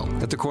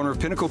Scottsdale at the corner of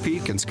Pinnacle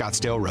Peak and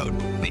Scottsdale Road.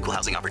 Equal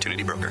Housing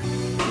Opportunity Broker.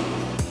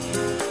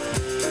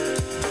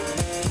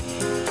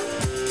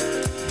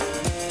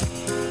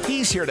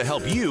 He's here to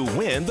help you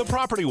win the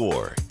property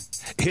war.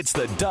 It's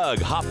the Doug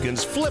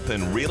Hopkins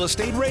Flippin' Real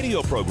Estate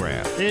Radio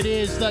Program. It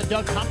is the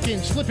Doug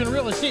Hopkins Flippin'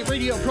 Real Estate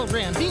Radio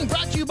Program, being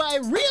brought to you by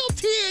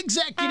Realty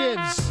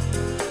Executives,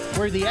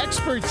 where the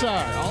experts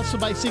are. Also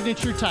by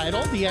Signature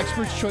Title, the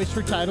expert's choice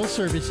for title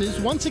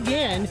services. Once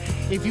again,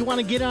 if you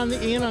want to get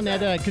in on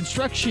that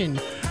construction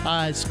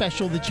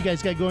special that you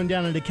guys got going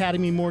down at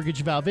Academy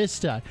Mortgage Val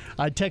Vista,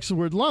 text the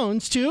word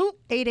loans to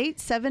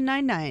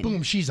 88799.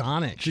 boom. She's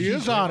on it. She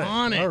is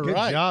on it. All Good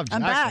right. job,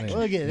 I'm back.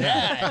 Look at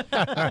that.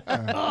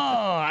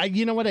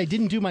 You know what? I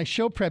didn't do my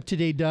show prep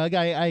today, Doug.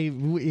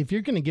 If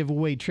you're going to give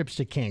away trips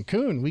to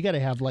Cancun, we got to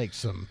have like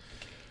some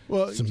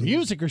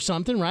music or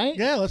something, right?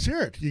 Yeah, let's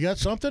hear it. You got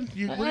something?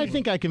 I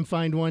think I can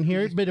find one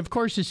here. But of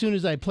course, as soon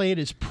as I play it,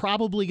 it's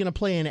probably going to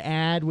play an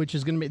ad, which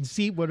is going to be.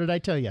 See, what did I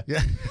tell you?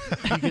 Yeah.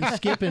 You can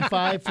skip in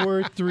 5,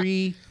 4,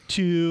 3,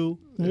 2,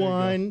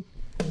 1.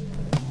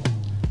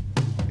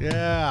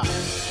 Yeah.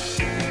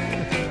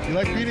 You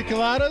like pina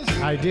coladas?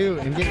 I do.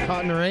 And get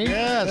caught in the rain?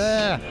 Yes.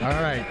 Yeah.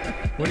 All right.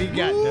 What do you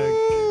got,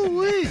 Doug?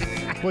 Ooh-wee.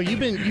 Well,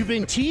 you've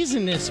been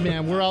teasing this,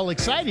 man. We're all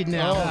excited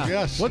now. Oh,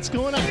 yes. What's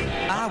going on?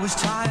 I was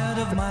tired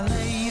of my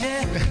lady.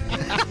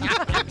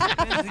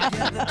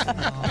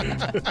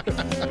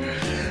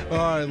 All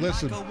right,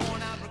 listen.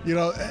 You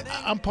know,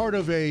 I'm part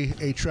of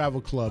a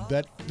travel club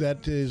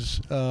that is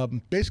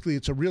basically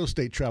it's a real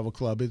estate travel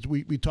club.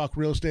 We talk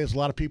real estate. There's a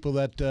lot of people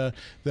that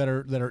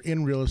are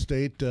in real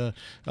estate.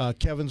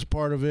 Kevin's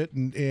part of it,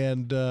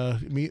 and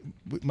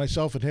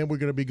myself and him, we're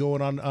going to be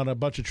going on a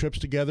bunch of trips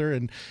together,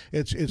 and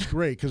it's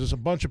great because it's a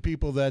bunch of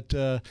people that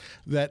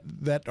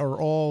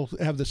are all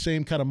have the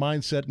same kind of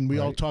mindset, and we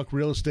all talk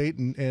real estate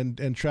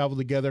and travel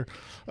together.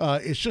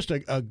 It's just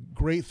a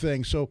great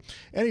thing. So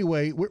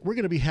anyway, we're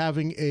going to be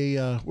having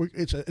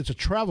it's a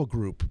travel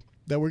group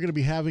that we're going to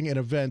be having an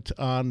event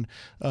on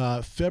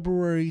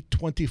February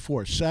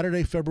 24th,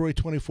 Saturday, February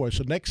 24th.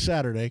 So next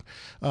Saturday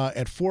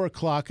at 4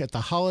 o'clock at the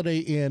Holiday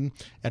Inn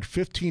at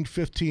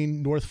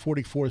 1515 North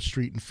 44th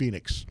Street in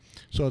Phoenix.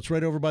 So it's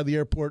right over by the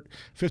airport,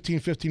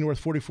 1515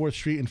 North 44th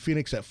Street in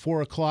Phoenix at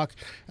 4 o'clock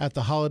at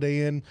the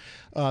Holiday Inn.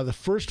 The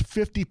first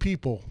 50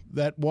 people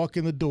that walk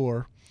in the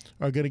door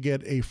are going to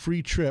get a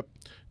free trip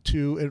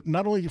to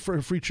not only for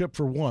a free trip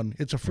for one,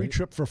 it's a free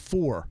trip for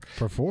four.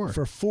 For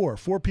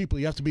four people.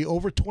 You have to be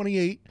over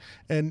 28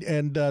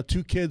 and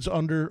two kids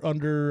under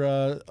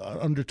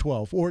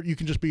 12, or you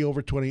can just be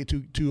over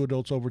 28. Two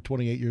adults over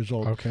 28 years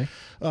old. Okay.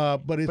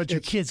 But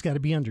your kids got to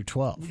be under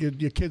 12.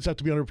 Your kids have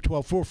to be under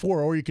 12 for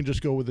four, or you can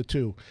just go with the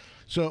two.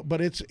 So, but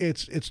it's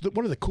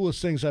one of the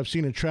coolest things I've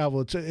seen in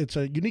travel. It's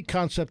a unique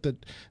concept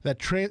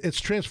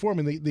it's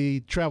transforming the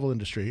travel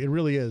industry. It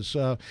really is.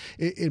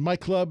 In my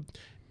club,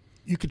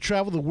 you could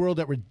travel the world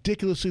at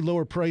ridiculously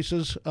lower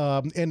prices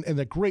and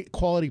the great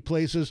quality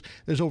places.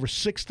 There's over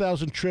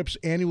 6,000 trips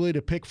annually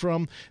to pick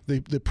from.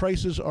 The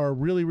prices are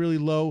really, really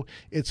low.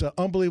 It's an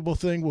unbelievable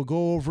thing. We'll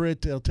go over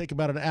it. It'll take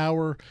about an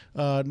hour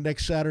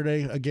next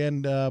Saturday.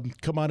 Again,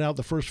 come on out.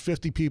 The first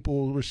 50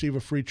 people will receive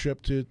a free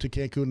trip to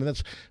Cancun, and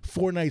that's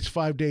 4 nights,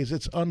 5 days.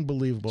 It's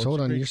unbelievable. So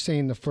hold on, you're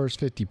saying the first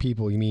 50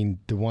 people? You mean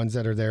the ones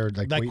that are there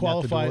like that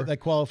qualify?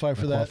 That qualify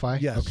for that? Qualify?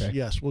 Yes, okay.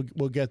 Yes.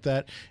 We'll get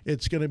that.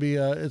 It's gonna be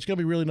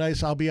really nice.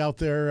 I'll be out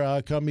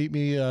there. Come meet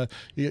me.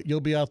 You'll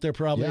be out there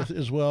probably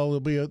as well.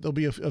 There'll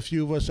be a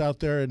few of us out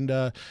there, and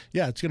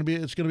it's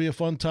gonna be a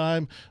fun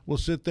time. We'll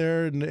sit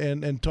there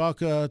and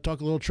talk a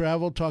little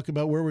travel, talk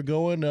about where we're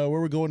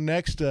going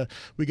next.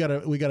 We got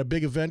a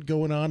big event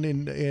going on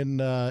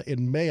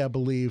in May, I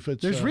believe.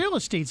 There's real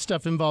estate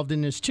stuff involved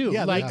in this too.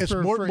 Yeah, it's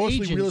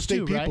mostly real estate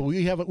too, people.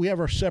 Right? We have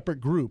our separate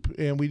group,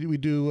 and we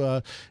do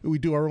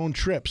our own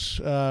trips.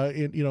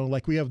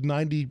 Like we have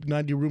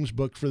 90 rooms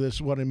booked for this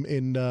one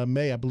in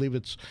May, I believe. believe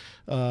it's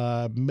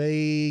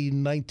May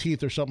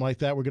 19th or something like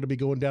that. We're going to be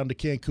going down to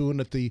Cancun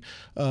at the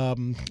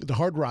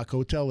Hard Rock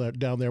Hotel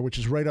down there, which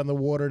is right on the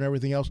water and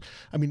everything else.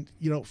 I mean,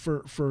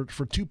 for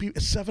two people,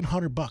 it's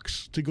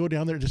 $700 to go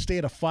down there to stay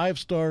at a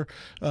five-star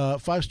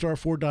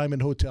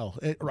 4-diamond hotel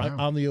right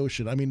on the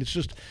ocean. I mean, it's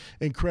just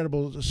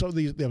incredible. Some of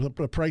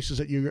the prices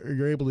that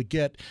you're able to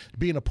get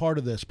being a part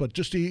of this, but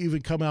just to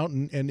even come out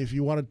and if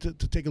you wanted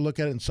to take a look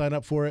at it and sign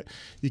up for it,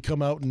 you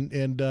come out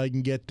and you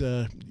can get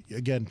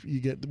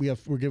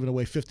we're giving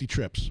away 50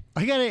 trips.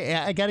 I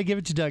gotta give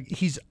it to Doug.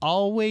 He's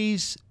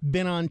always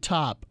been on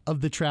top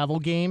of the travel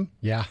game.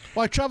 Yeah.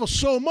 Well, I travel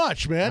so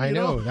much, man. I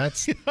know.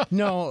 That's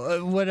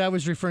No, what I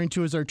was referring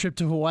to is our trip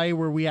to Hawaii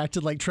where we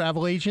acted like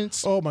travel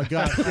agents. Oh my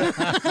God!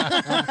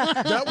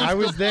 I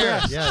was there.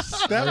 Best.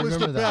 Yes, that was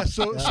the best.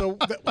 That. So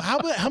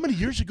how many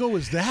years ago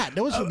was that?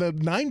 That was in the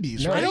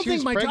 90s. No, right? I don't she think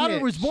was my pregnant.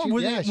 daughter was born.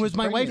 Was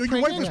my wife Your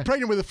pregnant? wife was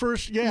pregnant with the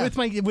first. Yeah. With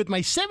my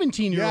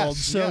 17-year-old.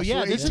 So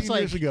yes, this 18 is like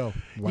years ago.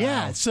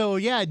 Yeah. So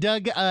yeah,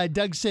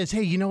 Doug says,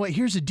 hey, you know what?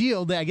 Here's a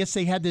deal. That I guess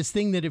they had this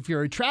thing that if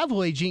you're a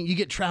travel agent, you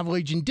get travel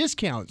agent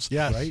discounts.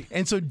 Yes. Right.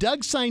 And so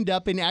Doug signed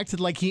up and acted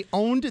like he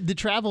owned the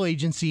travel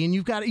agency, and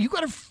you got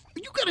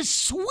a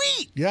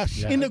suite.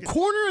 Yes. In the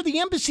corner of the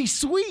Embassy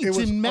Suites It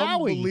was in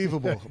Maui.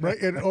 unbelievable, right?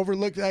 And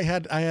overlooked. I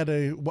had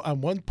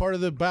on one part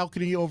of the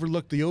balcony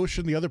overlooked the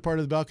ocean. The other part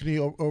of the balcony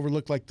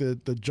overlooked like the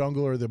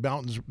jungle or the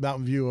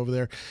mountain view over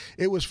there.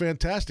 It was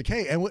fantastic.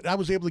 Hey, and I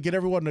was able to get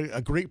everyone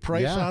a great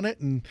price on it,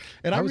 and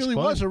I was really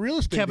fun. was a real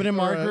estate. Kevin and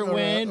Margaret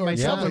went,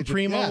 myself and agent.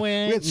 Primo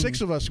went. We had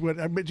 6 of us. Do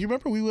you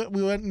remember we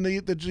went in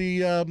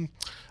the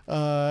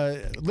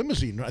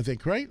limousine? I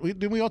think, right?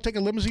 Didn't we all take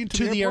a limousine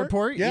to the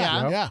airport?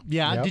 Yeah.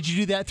 Yeah. Did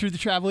you do that through the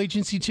travel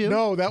agency too?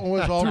 No, that one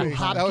was all Through me.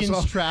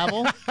 Hopkins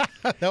Travel.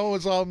 That one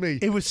was all me.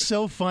 It was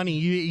so funny.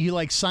 You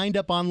like signed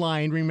up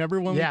online. Remember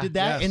when we did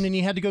that? Yes. And then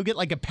you had to go get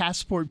like a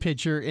passport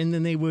picture, and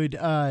then they would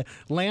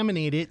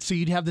laminate it so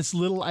you'd have this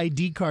little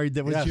ID card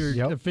that was Yes.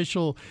 your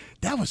official.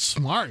 That was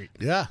smart.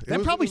 Yeah,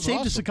 that probably it was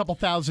saved us awesome. a couple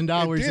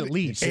 $1,000 at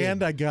least.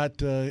 And I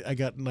got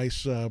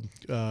nice what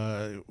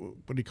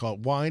do you call it,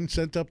 wine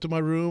sent up to my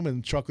room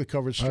and chocolate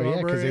covered strawberries.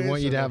 yeah, 'cause they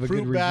want you to and have a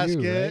fruit good review,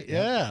 basket. right?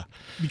 Yeah.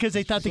 Because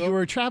they thought that you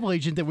were a travel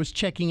agent that was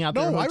checking out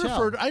their No,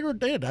 hotel. I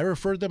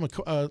referred them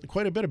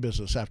quite a bit of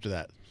business after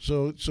that.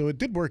 So it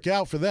did work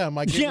out for them.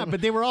 I gave Yeah, them,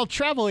 but they were all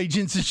travel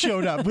agents that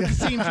showed up with the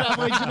same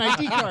travel agent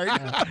ID card.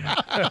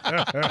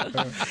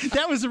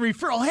 That was a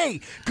referral.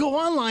 Hey, go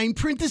online,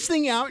 print this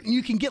thing out, and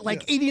you can get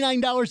like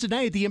 $89 a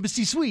night at the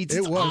Embassy Suites.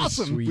 It's it was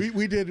awesome.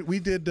 We did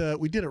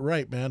it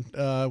right, man.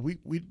 We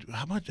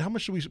how much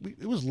did we?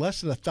 It was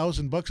less than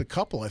 $1,000 a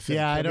couple, I think.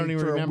 Yeah, I don't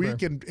even for remember. a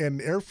week and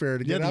airfare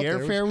to Yeah, get the out there.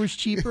 airfare was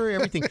cheaper,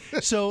 everything.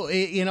 So,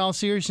 in all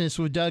seriousness,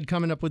 with Doug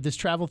coming up with this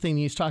travel thing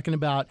he's talking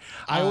about,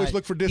 I always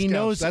look for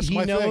discounts. That's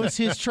my thing. He knows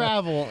his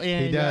travel.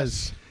 And, He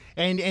does.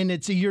 And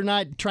it's you're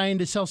not trying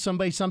to sell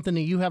somebody something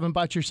that you haven't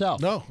bought yourself.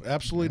 No,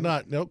 absolutely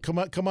not. No, come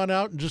on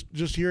out and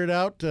just hear it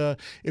out.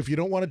 If you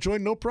don't want to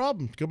join, no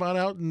problem. Come on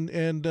out and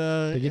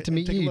They get to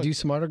meet take a you. You look. do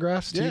some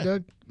autographs too, Yeah.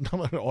 Doug? I'm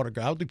not an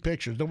autograph. I'll do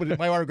pictures.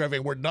 My autograph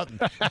ain't worth nothing.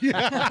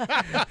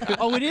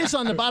 Oh, it is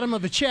on the bottom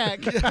of a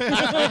check.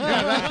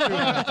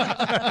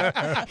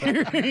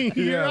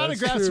 Your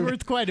autograph's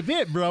worth quite a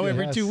bit, bro.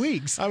 Every Yes. 2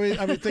 weeks. I mean,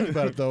 think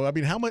about it though. I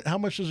mean, how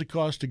much does it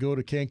cost to go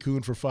to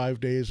Cancun for 5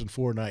 days and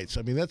 4 nights?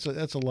 I mean, that's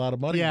a lot of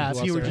money. Yeah, to go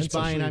if out you were there. just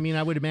buying, I mean,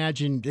 I would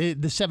imagine the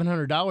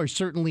 $700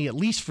 certainly at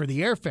least for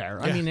the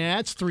airfare. I Yeah. mean,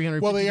 that's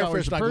 $350 Well, the a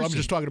airfare's not. person. I'm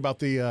just talking about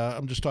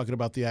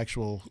the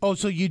actual. Oh,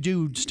 so you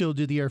do still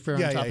do the airfare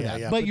Yeah, on top yeah, of that,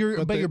 yeah. but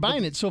But you're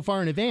buying it so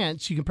far in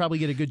advance, you can probably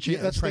get a good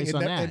That's the price thing.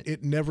 on It, that.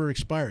 it never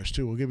expires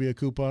too. We'll give you a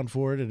coupon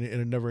for it, and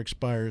it never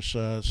expires.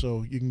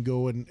 So you can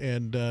go and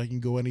you can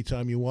go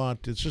anytime you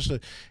want. It's just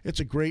it's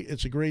a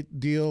great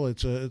deal.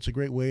 It's a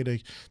great way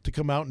to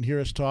come out and hear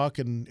us talk,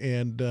 and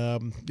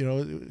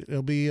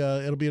it'll be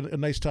a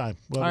nice time.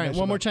 All right,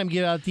 one more time,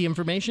 get out the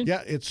information.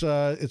 Yeah, it's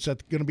going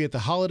to be at the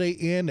Holiday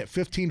Inn at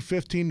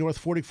 1515 North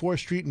 44th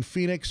Street in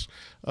Phoenix.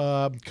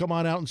 Come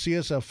on out and see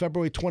us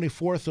February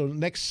 24th, so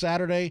next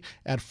Saturday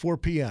at 4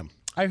 p.m.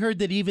 I heard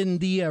that even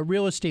the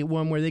real estate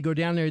one where they go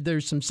down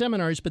there's some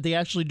seminars, but they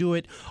actually do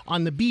it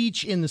on the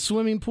beach, in the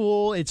swimming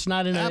pool. It's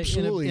not in a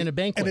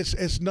banquet. And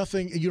it's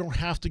nothing. You don't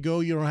have to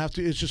go. You don't have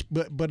to. It's just.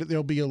 But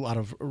there'll be a lot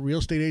of real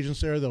estate agents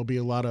there. There'll be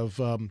a lot of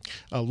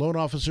loan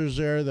officers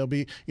there. There'll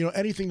be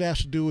anything that has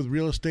to do with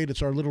real estate.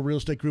 It's our little real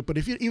estate group. But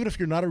even if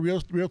you're not a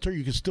realtor,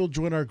 you can still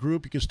join our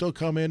group. You can still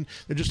come in.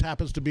 There just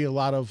happens to be a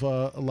lot of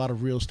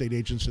real estate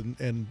agents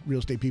and real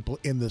estate people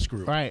in this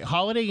group. All right,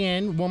 Holiday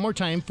Inn, one more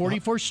time,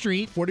 44th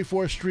Street.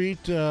 44th Street,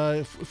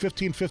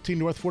 1515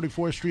 North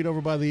 44th Street,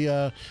 over by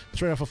the.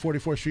 It's right off of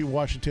 44th Street,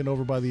 Washington,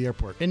 over by the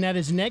airport. And that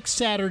is next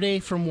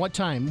Saturday from what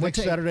time?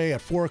 Next Saturday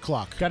at 4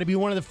 o'clock. Got to be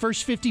one of the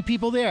first 50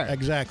 people there.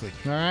 Exactly.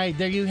 All right,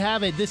 there you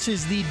have it. This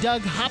is the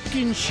Doug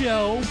Hopkins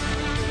Show.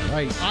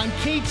 Right. On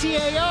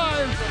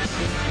KTAR.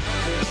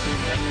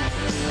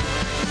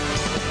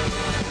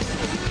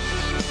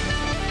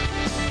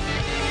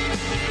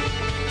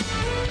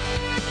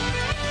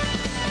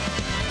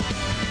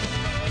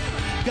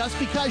 Just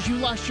because you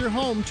lost your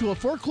home to a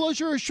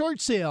foreclosure or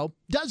short sale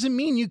doesn't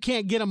mean you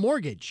can't get a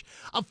mortgage.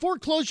 A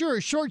foreclosure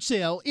or short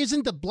sale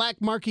isn't the black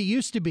market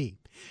used to be.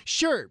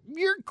 Sure,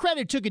 your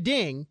credit took a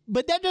ding,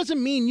 but that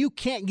doesn't mean you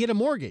can't get a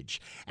mortgage.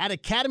 At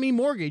Academy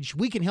Mortgage,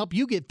 we can help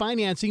you get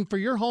financing for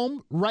your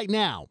home right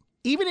now.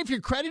 Even if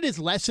your credit is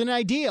less than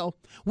ideal,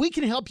 we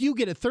can help you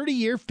get a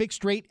 30-year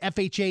fixed-rate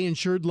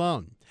FHA-insured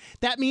loan.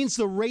 That means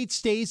the rate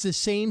stays the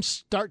same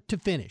start to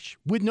finish,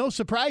 with no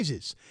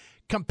surprises.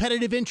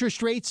 Competitive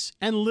interest rates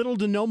and little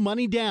to no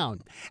money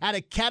down. At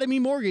Academy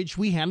Mortgage,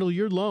 we handle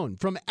your loan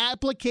from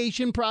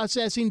application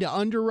processing to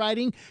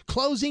underwriting,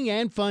 closing,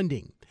 and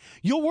funding.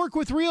 You'll work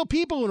with real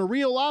people in a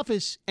real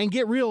office and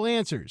get real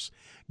answers.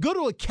 Go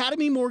to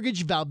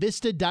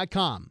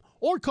academymortgagevalvista.com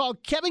or call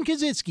Kevin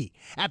Kaczynski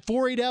at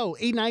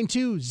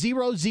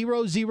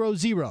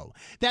 480-892-0000.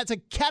 That's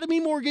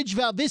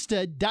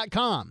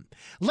academymortgagevalvista.com.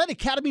 Let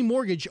Academy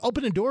Mortgage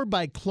open a door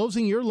by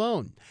closing your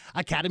loan.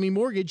 Academy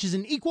Mortgage is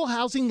an equal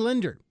housing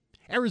lender.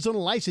 Arizona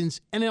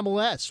license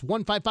NMLS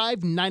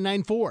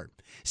 155994.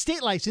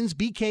 State license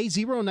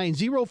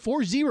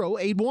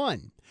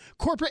BK0904081.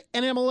 Corporate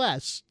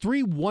NMLS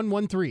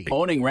 3113.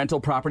 Owning rental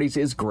properties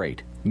is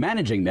great.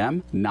 Managing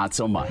them, not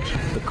so much.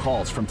 The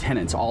calls from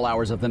tenants all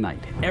hours of the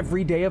night,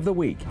 every day of the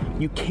week.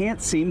 You can't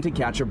seem to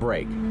catch a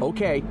break.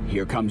 Okay,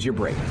 here comes your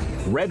break.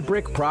 Red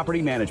Brick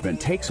Property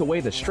Management takes away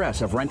the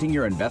stress of renting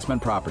your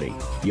investment property.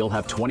 You'll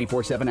have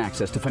 24/7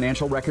 access to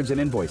financial records and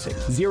invoicing,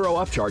 zero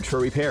upcharge for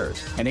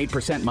repairs, an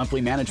 8%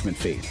 monthly management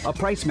fee, a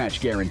price match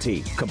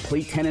guarantee,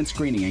 complete tenant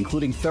screening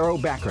including thorough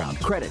background,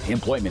 credit,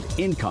 employment,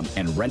 income,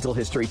 and rental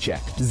history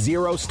check.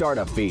 Zero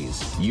startup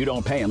fees. You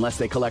don't pay unless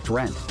they collect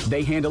rent.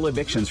 They handle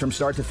evictions from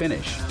start to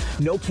finish.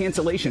 No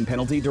cancellation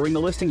penalty during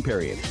the listing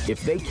period.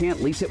 If they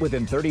can't lease it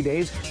within 30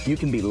 days, you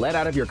can be let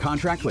out of your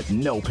contract with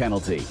no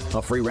penalty.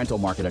 A free rental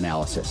market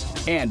analysis.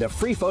 And a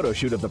free photo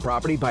shoot of the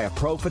property by a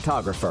pro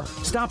photographer.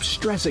 Stop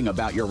stressing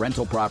about your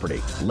rental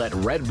property. Let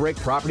Red Brick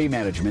Property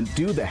Management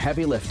do the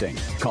heavy lifting.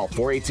 Call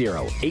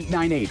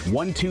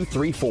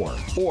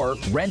 480-898-1234 or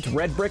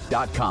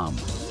rentredbrick.com.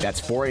 That's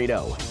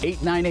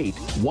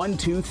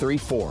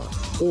 480-898-1234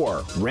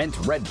 or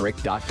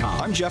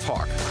rentredbrick.com. I'm Jeff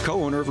Hawk,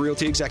 co-owner of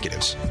Realty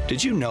Executives.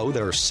 Did you know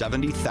there are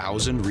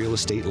 70,000 real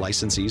estate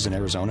licensees in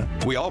Arizona?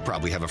 We all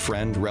probably have a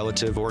friend,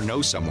 relative, or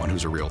know someone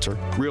who's a realtor.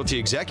 Realty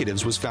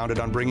Executives was founded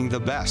on bringing the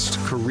best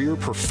career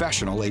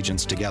professional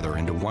agents together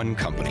into one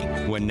company.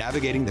 When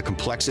navigating the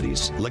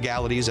complexities,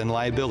 legalities, and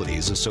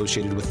liabilities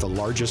associated with the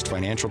largest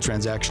financial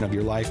transaction of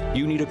your life,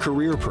 you need a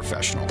career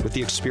professional with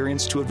the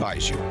experience to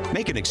advise you.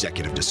 Make an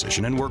executive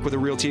decision and work with a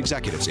Realty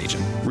Executives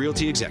agent.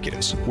 Realty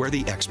Executives, where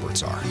the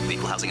experts are.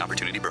 Equal Housing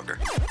Opportunity Broker.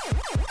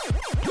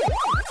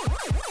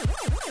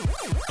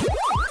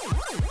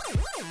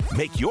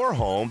 Make your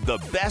home the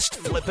best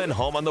flipping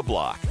home on the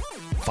block.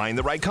 Find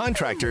the right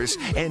contractors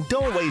and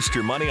don't waste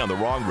your money on the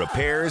wrong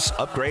repairs,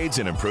 upgrades,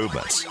 and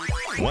improvements.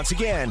 Once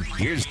again,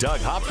 here's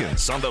Doug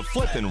Hopkins on the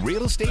Flippin'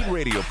 Real Estate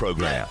Radio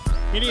program.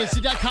 It is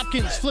the Doug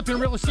Hopkins Flippin'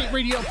 Real Estate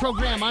Radio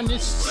program on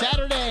this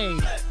Saturday.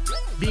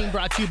 Being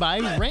brought to you by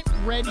Rent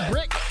Red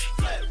Brick.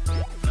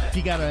 If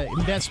you got an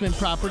investment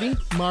property,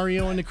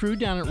 Mario and the crew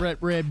down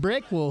at Red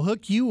Brick will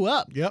hook you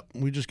up. Yep,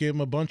 we just gave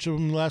them a bunch of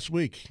them last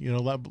week. You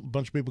know, a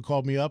bunch of people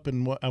called me up,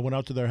 and I went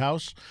out to their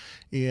house,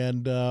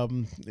 and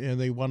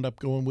they wound up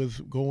going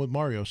with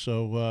Mario.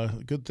 So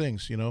good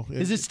things, you know.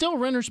 Is it still a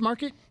renter's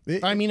market?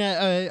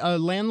 A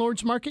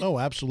landlord's market? Oh,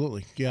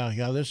 absolutely.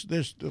 Yeah.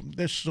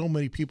 There's so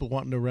many people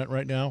wanting to rent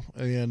right now,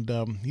 and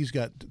he's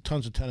got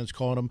tons of tenants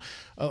calling him.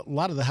 A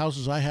lot of the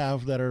houses I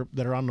have that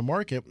are on the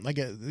market, I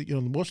get, you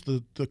know, most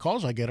of the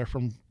calls I get are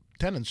from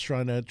tenants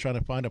trying to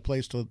find a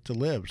place to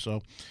live.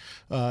 So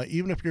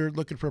even if you're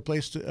looking for a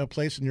place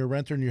and you're a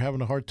renter and you're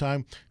having a hard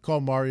time, call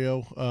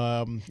Mario.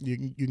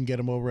 You can get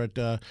him over at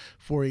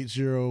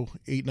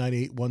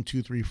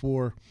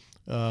 480-898-1234.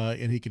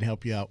 And he can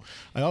help you out.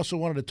 I also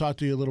wanted to talk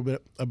to you a little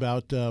bit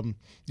about,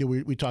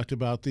 we talked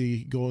about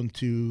the going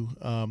to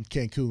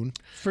Cancun.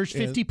 First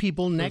 50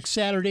 people next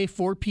Saturday,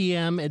 4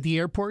 p.m. at the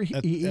airport.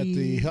 At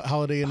the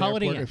Holiday Inn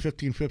Airport Inn. at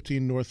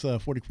 1515 North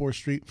 44th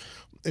Street.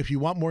 If you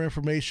want more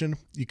information,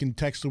 you can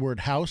text the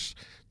word house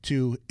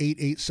to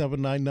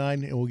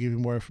 88799, and we'll give you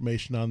more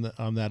information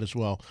on that as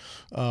well.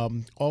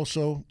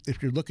 Also,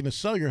 if you're looking to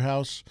sell your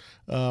house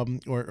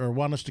or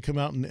want us to come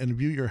out and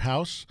view your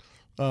house,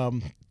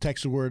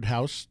 text the word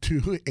house to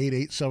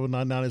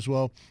 88799 as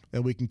well,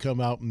 and we can come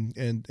out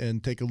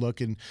and take a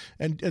look and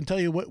tell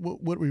you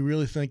what we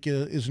really think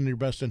is in your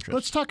best interest.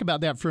 Let's talk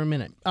about that for a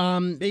minute.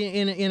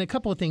 In a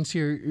couple of things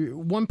here.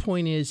 One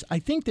point is, I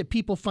think that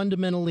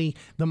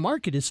the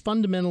market is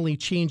fundamentally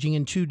changing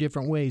in two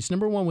different ways.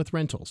 Number one, with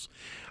rentals.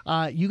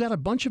 You got a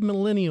bunch of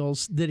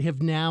millennials that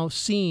have now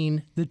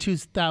seen the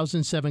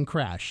 2007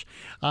 crash.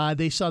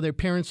 They saw their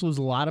parents lose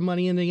a lot of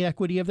money in the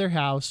equity of their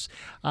house,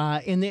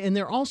 and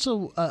they're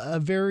also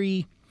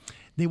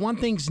They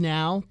want things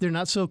now. They're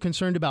not so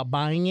concerned about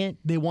buying it.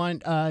 They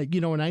want, a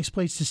nice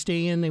place to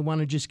stay in. They want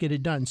to just get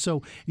it done.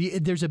 So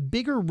there's a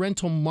bigger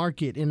rental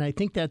market, and I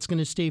think that's going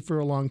to stay for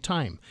a long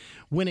time.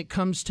 When it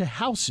comes to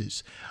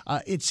houses,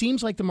 it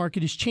seems like the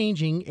market is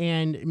changing,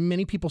 and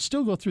many people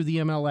still go through the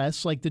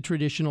MLS, like the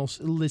traditional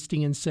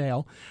listing and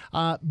sale.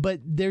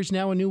 But there's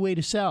now a new way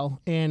to sell,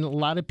 and a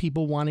lot of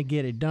people want to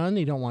get it done.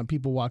 They don't want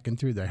people walking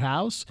through their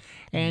house,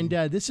 and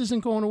this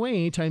isn't going away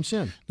anytime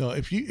soon. No,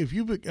 if you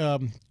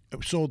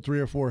sold 3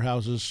 or 4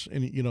 houses,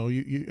 and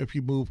you if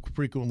you move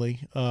frequently,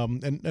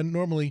 and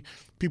normally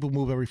people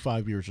move every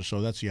 5 years or so.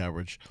 That's the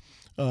average.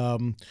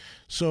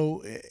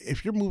 So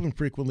if you're moving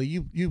frequently,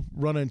 you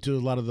run into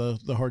a lot of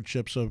the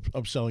hardships of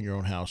selling your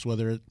own house,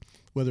 whether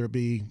it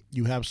be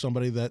you have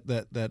somebody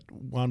that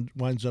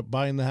winds up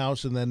buying the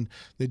house and then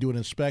they do an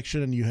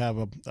inspection and you have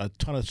a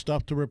ton of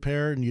stuff to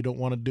repair and you don't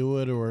want to do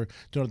it or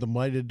don't have the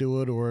money to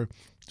do it or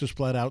just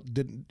flat out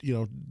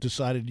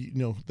decided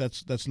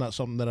that's not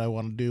something that I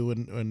want to do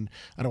and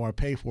I don't want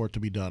to pay for it to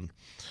be done.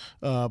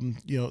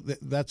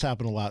 That's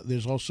happened a lot.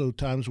 There's also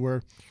times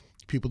where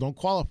people don't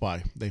qualify.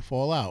 They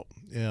fall out.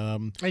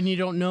 And you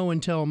don't know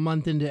until a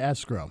month into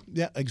escrow.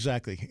 Yeah,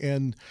 exactly.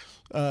 And,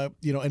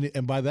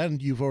 and by then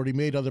you've already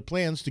made other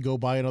plans to go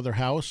buy another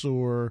house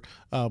or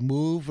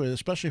move,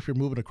 especially if you're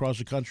moving across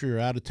the country or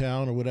out of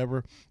town or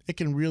whatever. It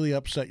can really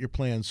upset your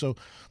plans. So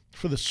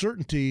for the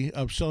certainty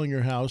of selling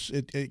your house,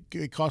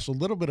 it costs a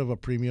little bit of a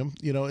premium.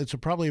 It's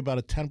probably about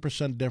a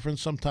 10%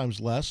 difference, sometimes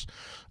less.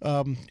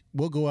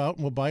 We'll go out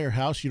and we'll buy your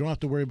house. You don't have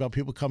to worry about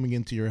people coming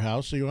into your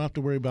house. So you don't have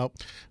to worry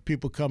about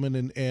people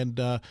coming and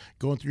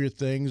going through your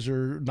things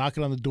or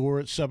knocking on the door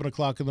at 7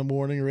 o'clock in the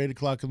morning or 8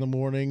 o'clock in the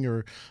morning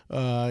or,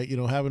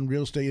 having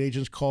real estate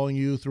agents calling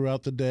you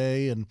throughout the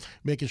day and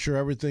making sure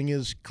everything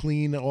is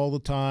clean all the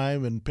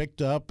time and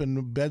picked up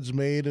and beds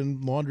made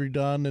and laundry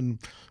done and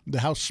the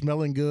house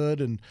smelling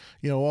good and,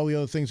 all the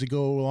other things that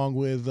go along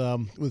with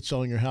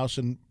selling your house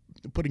and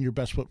putting your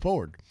best foot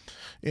forward.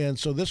 And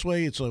so this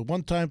way, it's a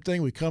one-time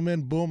thing. We come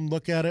in, boom,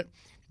 look at it.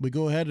 We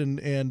go ahead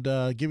and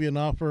give you an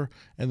offer,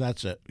 and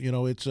that's it.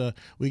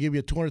 We give you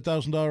a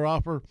 $200,000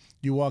 offer.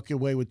 You walk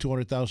away with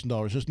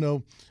 $200,000. Just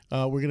know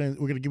we're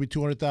gonna give you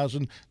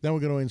 $200,000. Then we're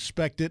gonna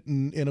inspect it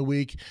in a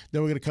week.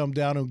 Then we're gonna come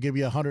down and give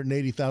you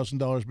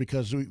 $180,000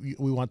 because we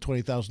want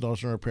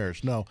 $20,000 in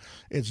repairs. No,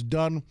 it's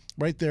done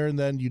right there and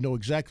then. You know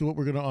exactly what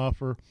we're gonna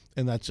offer,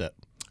 and that's it.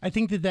 I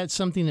think that's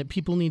something that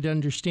people need to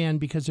understand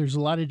because there's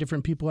a lot of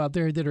different people out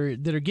there that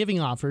are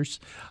giving offers,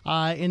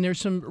 and there's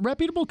some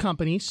reputable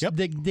companies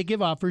that give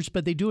offers,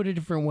 but they do it a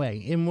different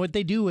way. And what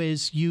they do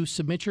is you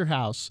submit your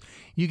house,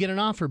 you get an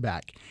offer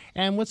back,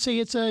 and let's say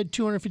it's a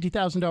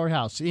 $250,000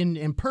 house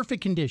in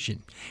perfect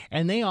condition,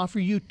 and they offer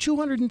you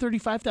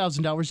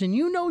 $235,000, and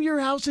your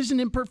house isn't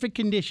in perfect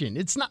condition.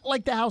 It's not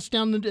like the house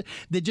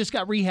that just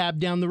got rehabbed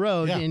down the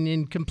road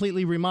and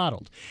completely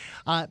remodeled.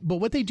 But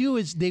what they do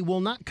is they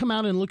will not come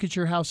out and look at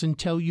your house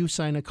until you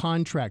sign a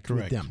contract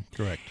with them.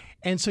 Correct.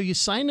 And so you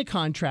sign the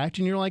contract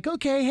and you're like,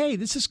 okay, hey,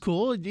 this is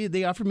cool.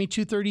 They offered me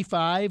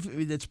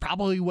 $235,000. That's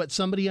probably what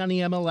somebody on the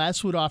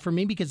MLS would offer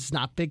me because it's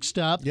not fixed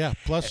up. Yeah.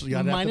 Plus,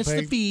 minus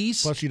the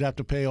fees. Plus, you'd have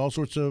to pay all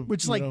sorts of,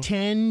 which is like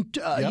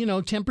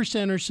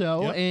 10% or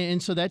so. Yep.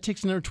 And so that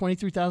takes another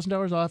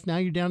 $23,000 off. Now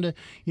you're down to,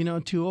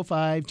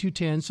 $205,000,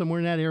 $210,000, somewhere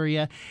in that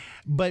area.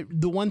 But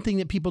the one thing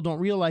that people don't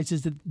realize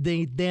is that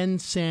they then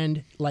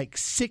send like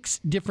 6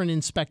 different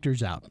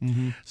inspectors out.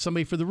 Mm-hmm.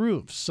 Somebody for the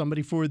roofs,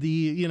 somebody for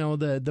the,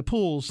 the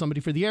pools,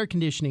 somebody for the air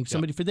conditioning,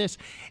 somebody for this.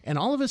 And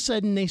all of a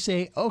sudden they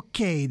say,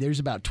 okay, there's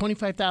about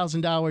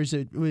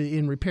 $25,000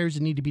 in repairs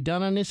that need to be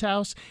done on this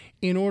house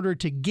in order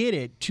to get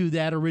it to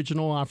that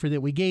original offer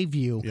that we gave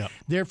you. Yep.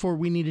 Therefore,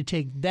 we need to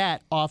take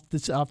that off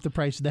the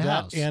price of the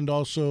house. And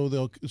also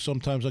they'll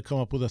sometimes come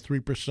up with a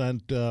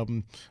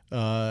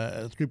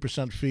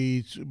 3%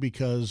 fee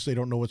because they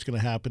don't know what's going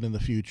to happen in the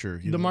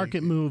future. The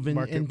market move and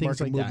things like that.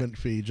 Market movement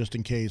fee, just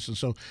in case. And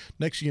so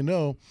next thing you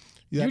know,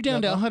 you're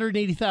down to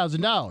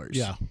 $180,000.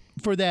 Yeah.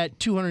 For that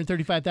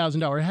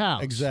 $235,000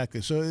 house.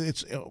 Exactly.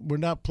 So we're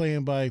not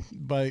playing by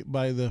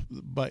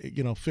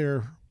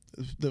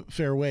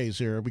fair ways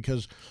here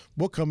because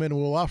we'll come in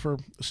and we'll offer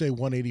say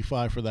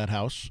 $185,000 for that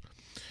house.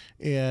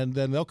 And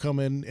then they'll come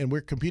in and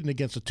we're competing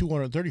against a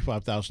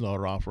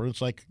 $235,000 offer.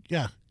 It's like,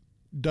 yeah,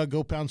 Doug,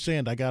 go pound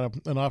sand. I got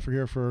an offer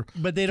here for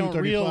But they don't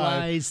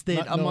realize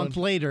that a month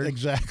later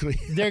exactly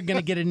they're going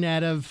to get a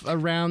net of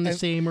around the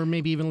same or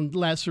maybe even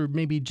less or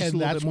maybe just a little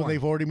bit more. And that's when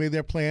they've already made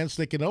their plans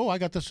thinking, I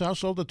got this house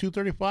sold at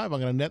 $235,000. I'm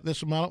going to net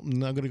this amount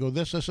and I'm going to go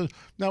this.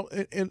 Now,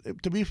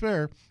 to be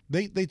fair,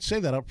 they'd say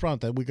that up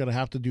front that we're going to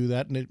have to do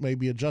that and it may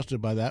be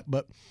adjusted by that.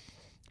 But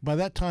by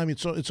that time,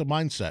 it's a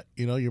mindset.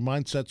 Your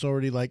mindset's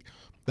already like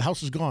the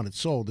house is gone. It's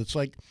sold. It's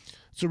like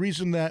it's the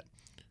reason that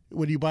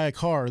when you buy a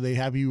car, they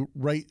have you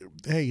write,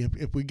 hey,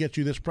 if we get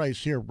you this price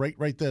here,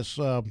 write this,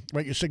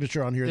 write your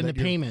signature on here. And the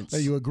payments.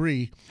 That you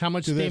agree. How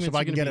much to payments this if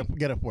I can get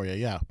be? it for you.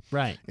 Yeah.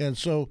 Right. And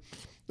so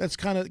that's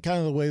kind of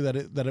the way that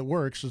it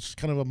works. It's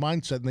kind of a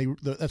mindset. And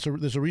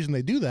there's a reason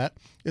they do that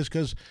is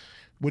because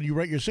when you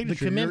write your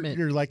signature, commitment.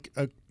 you're like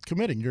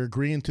committing. You're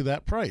agreeing to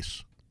that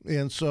price.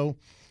 And so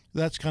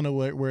that's kind of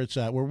where it's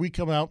at. Where we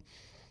come out,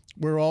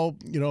 we're all,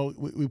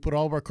 we put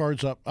all of our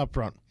cards up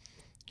front.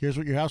 Here's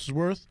what your house is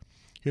worth.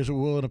 Here's what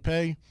we're willing to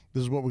pay.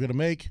 This is what we're going to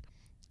make.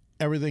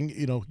 Everything,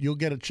 you'll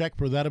get a check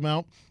for that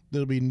amount.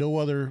 There'll be no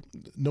other.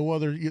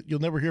 You'll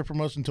never hear from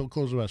us until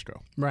close of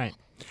escrow. Right.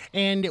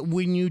 And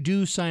when you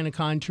do sign a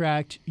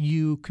contract,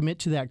 you commit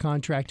to that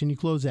contract and you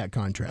close that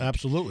contract.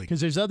 Absolutely. Because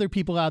there's other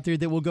people out there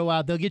that will go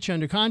out, they'll get you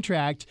under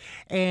contract,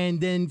 and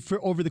then for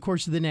over the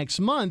course of the next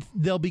month,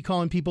 they'll be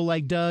calling people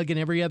like Doug and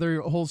every other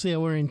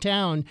wholesaler in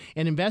town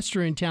and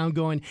investor in town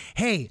going,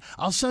 hey,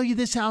 I'll sell you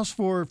this house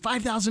for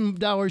 $5,000,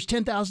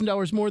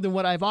 $10,000 more than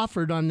what I've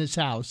offered on this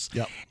house.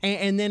 Yep.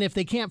 And then if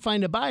they can't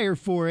find a buyer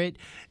for it,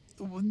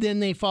 then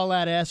they fall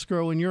out of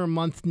escrow, and you're a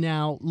month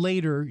now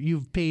later.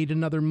 You've paid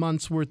another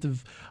month's worth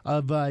of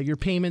your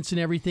payments and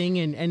everything,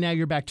 and now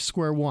you're back to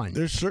square one.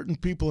 There's certain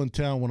people in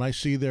town when I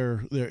see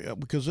their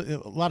because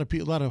a lot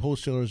of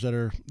wholesalers that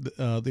are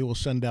they will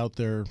send out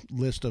their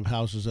list of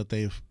houses that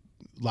they've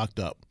locked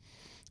up,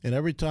 and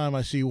every time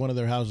I see one of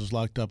their houses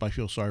locked up, I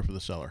feel sorry for the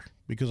seller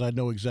because I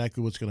know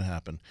exactly what's going to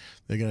happen.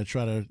 They're going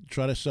to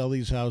try to sell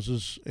these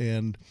houses,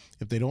 and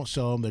if they don't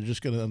sell them, they're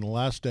just going to, on the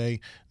last day,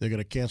 they're going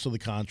to cancel the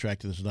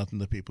contract, and there's nothing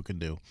that people can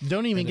do.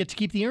 Don't even get to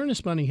keep the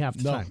earnest money half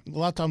the time. A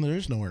lot of time there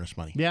is no earnest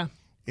money. Yeah.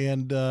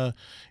 And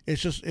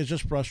it's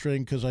just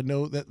frustrating because I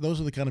know that those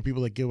are the kind of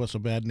people that give us a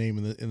bad name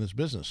in this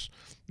business.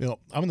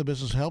 I'm in the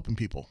business of helping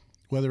people,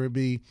 whether it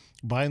be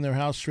buying their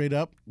house straight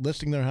up,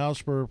 listing their house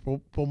for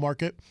full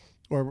market,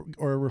 or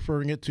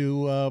referring it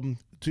to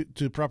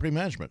property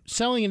management.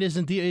 Selling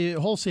it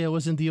wholesale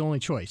isn't the only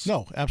choice.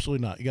 No,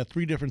 absolutely not. You got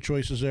 3 different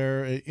choices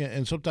there,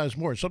 and sometimes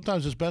more.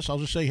 Sometimes it's best I'll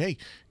just say, hey,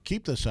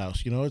 keep this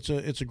house.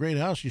 It's a great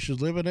house. You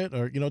should live in it.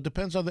 Or it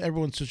depends on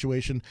everyone's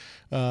situation,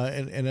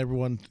 and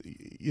everyone,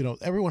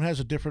 everyone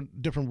has a different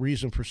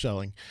reason for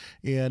selling,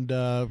 and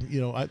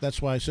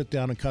that's why I sit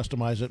down and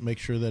customize it, make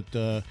sure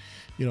that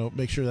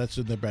make sure that's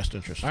in their best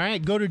interest. All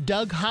right, go to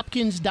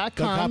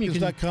DougHopkins.com.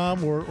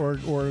 DougHopkins.com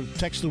or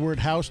text the word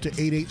house to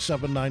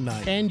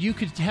 88799. And you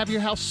could have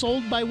your house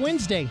sold by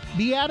Wednesday.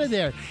 Be out of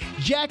there.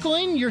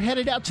 Jacqueline, you're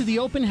headed out to the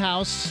open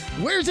house.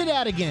 Where's it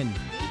at again?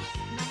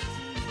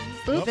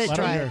 Divot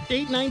Drive.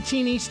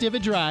 819 East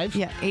Divot Drive.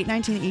 Yeah,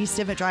 819 East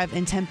Divot Drive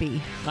in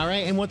Tempe. All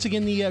right, and once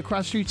again, the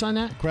cross streets on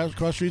that?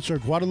 Cross streets are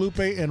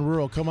Guadalupe and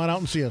Rural. Come on out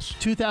and see us.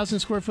 2,000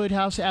 square foot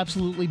house,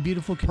 absolutely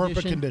beautiful condition.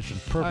 Perfect condition.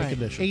 Perfect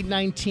condition.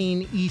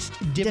 819 East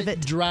Divot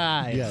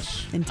Drive.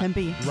 Yes. In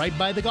Tempe. Right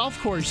by the golf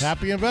course.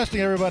 Happy investing,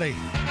 everybody.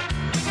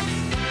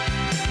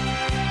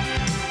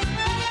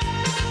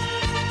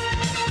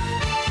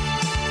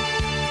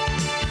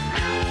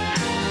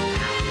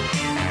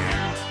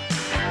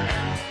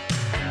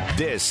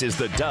 This is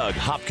the Doug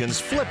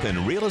Hopkins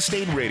Flippin' Real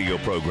Estate Radio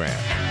Program.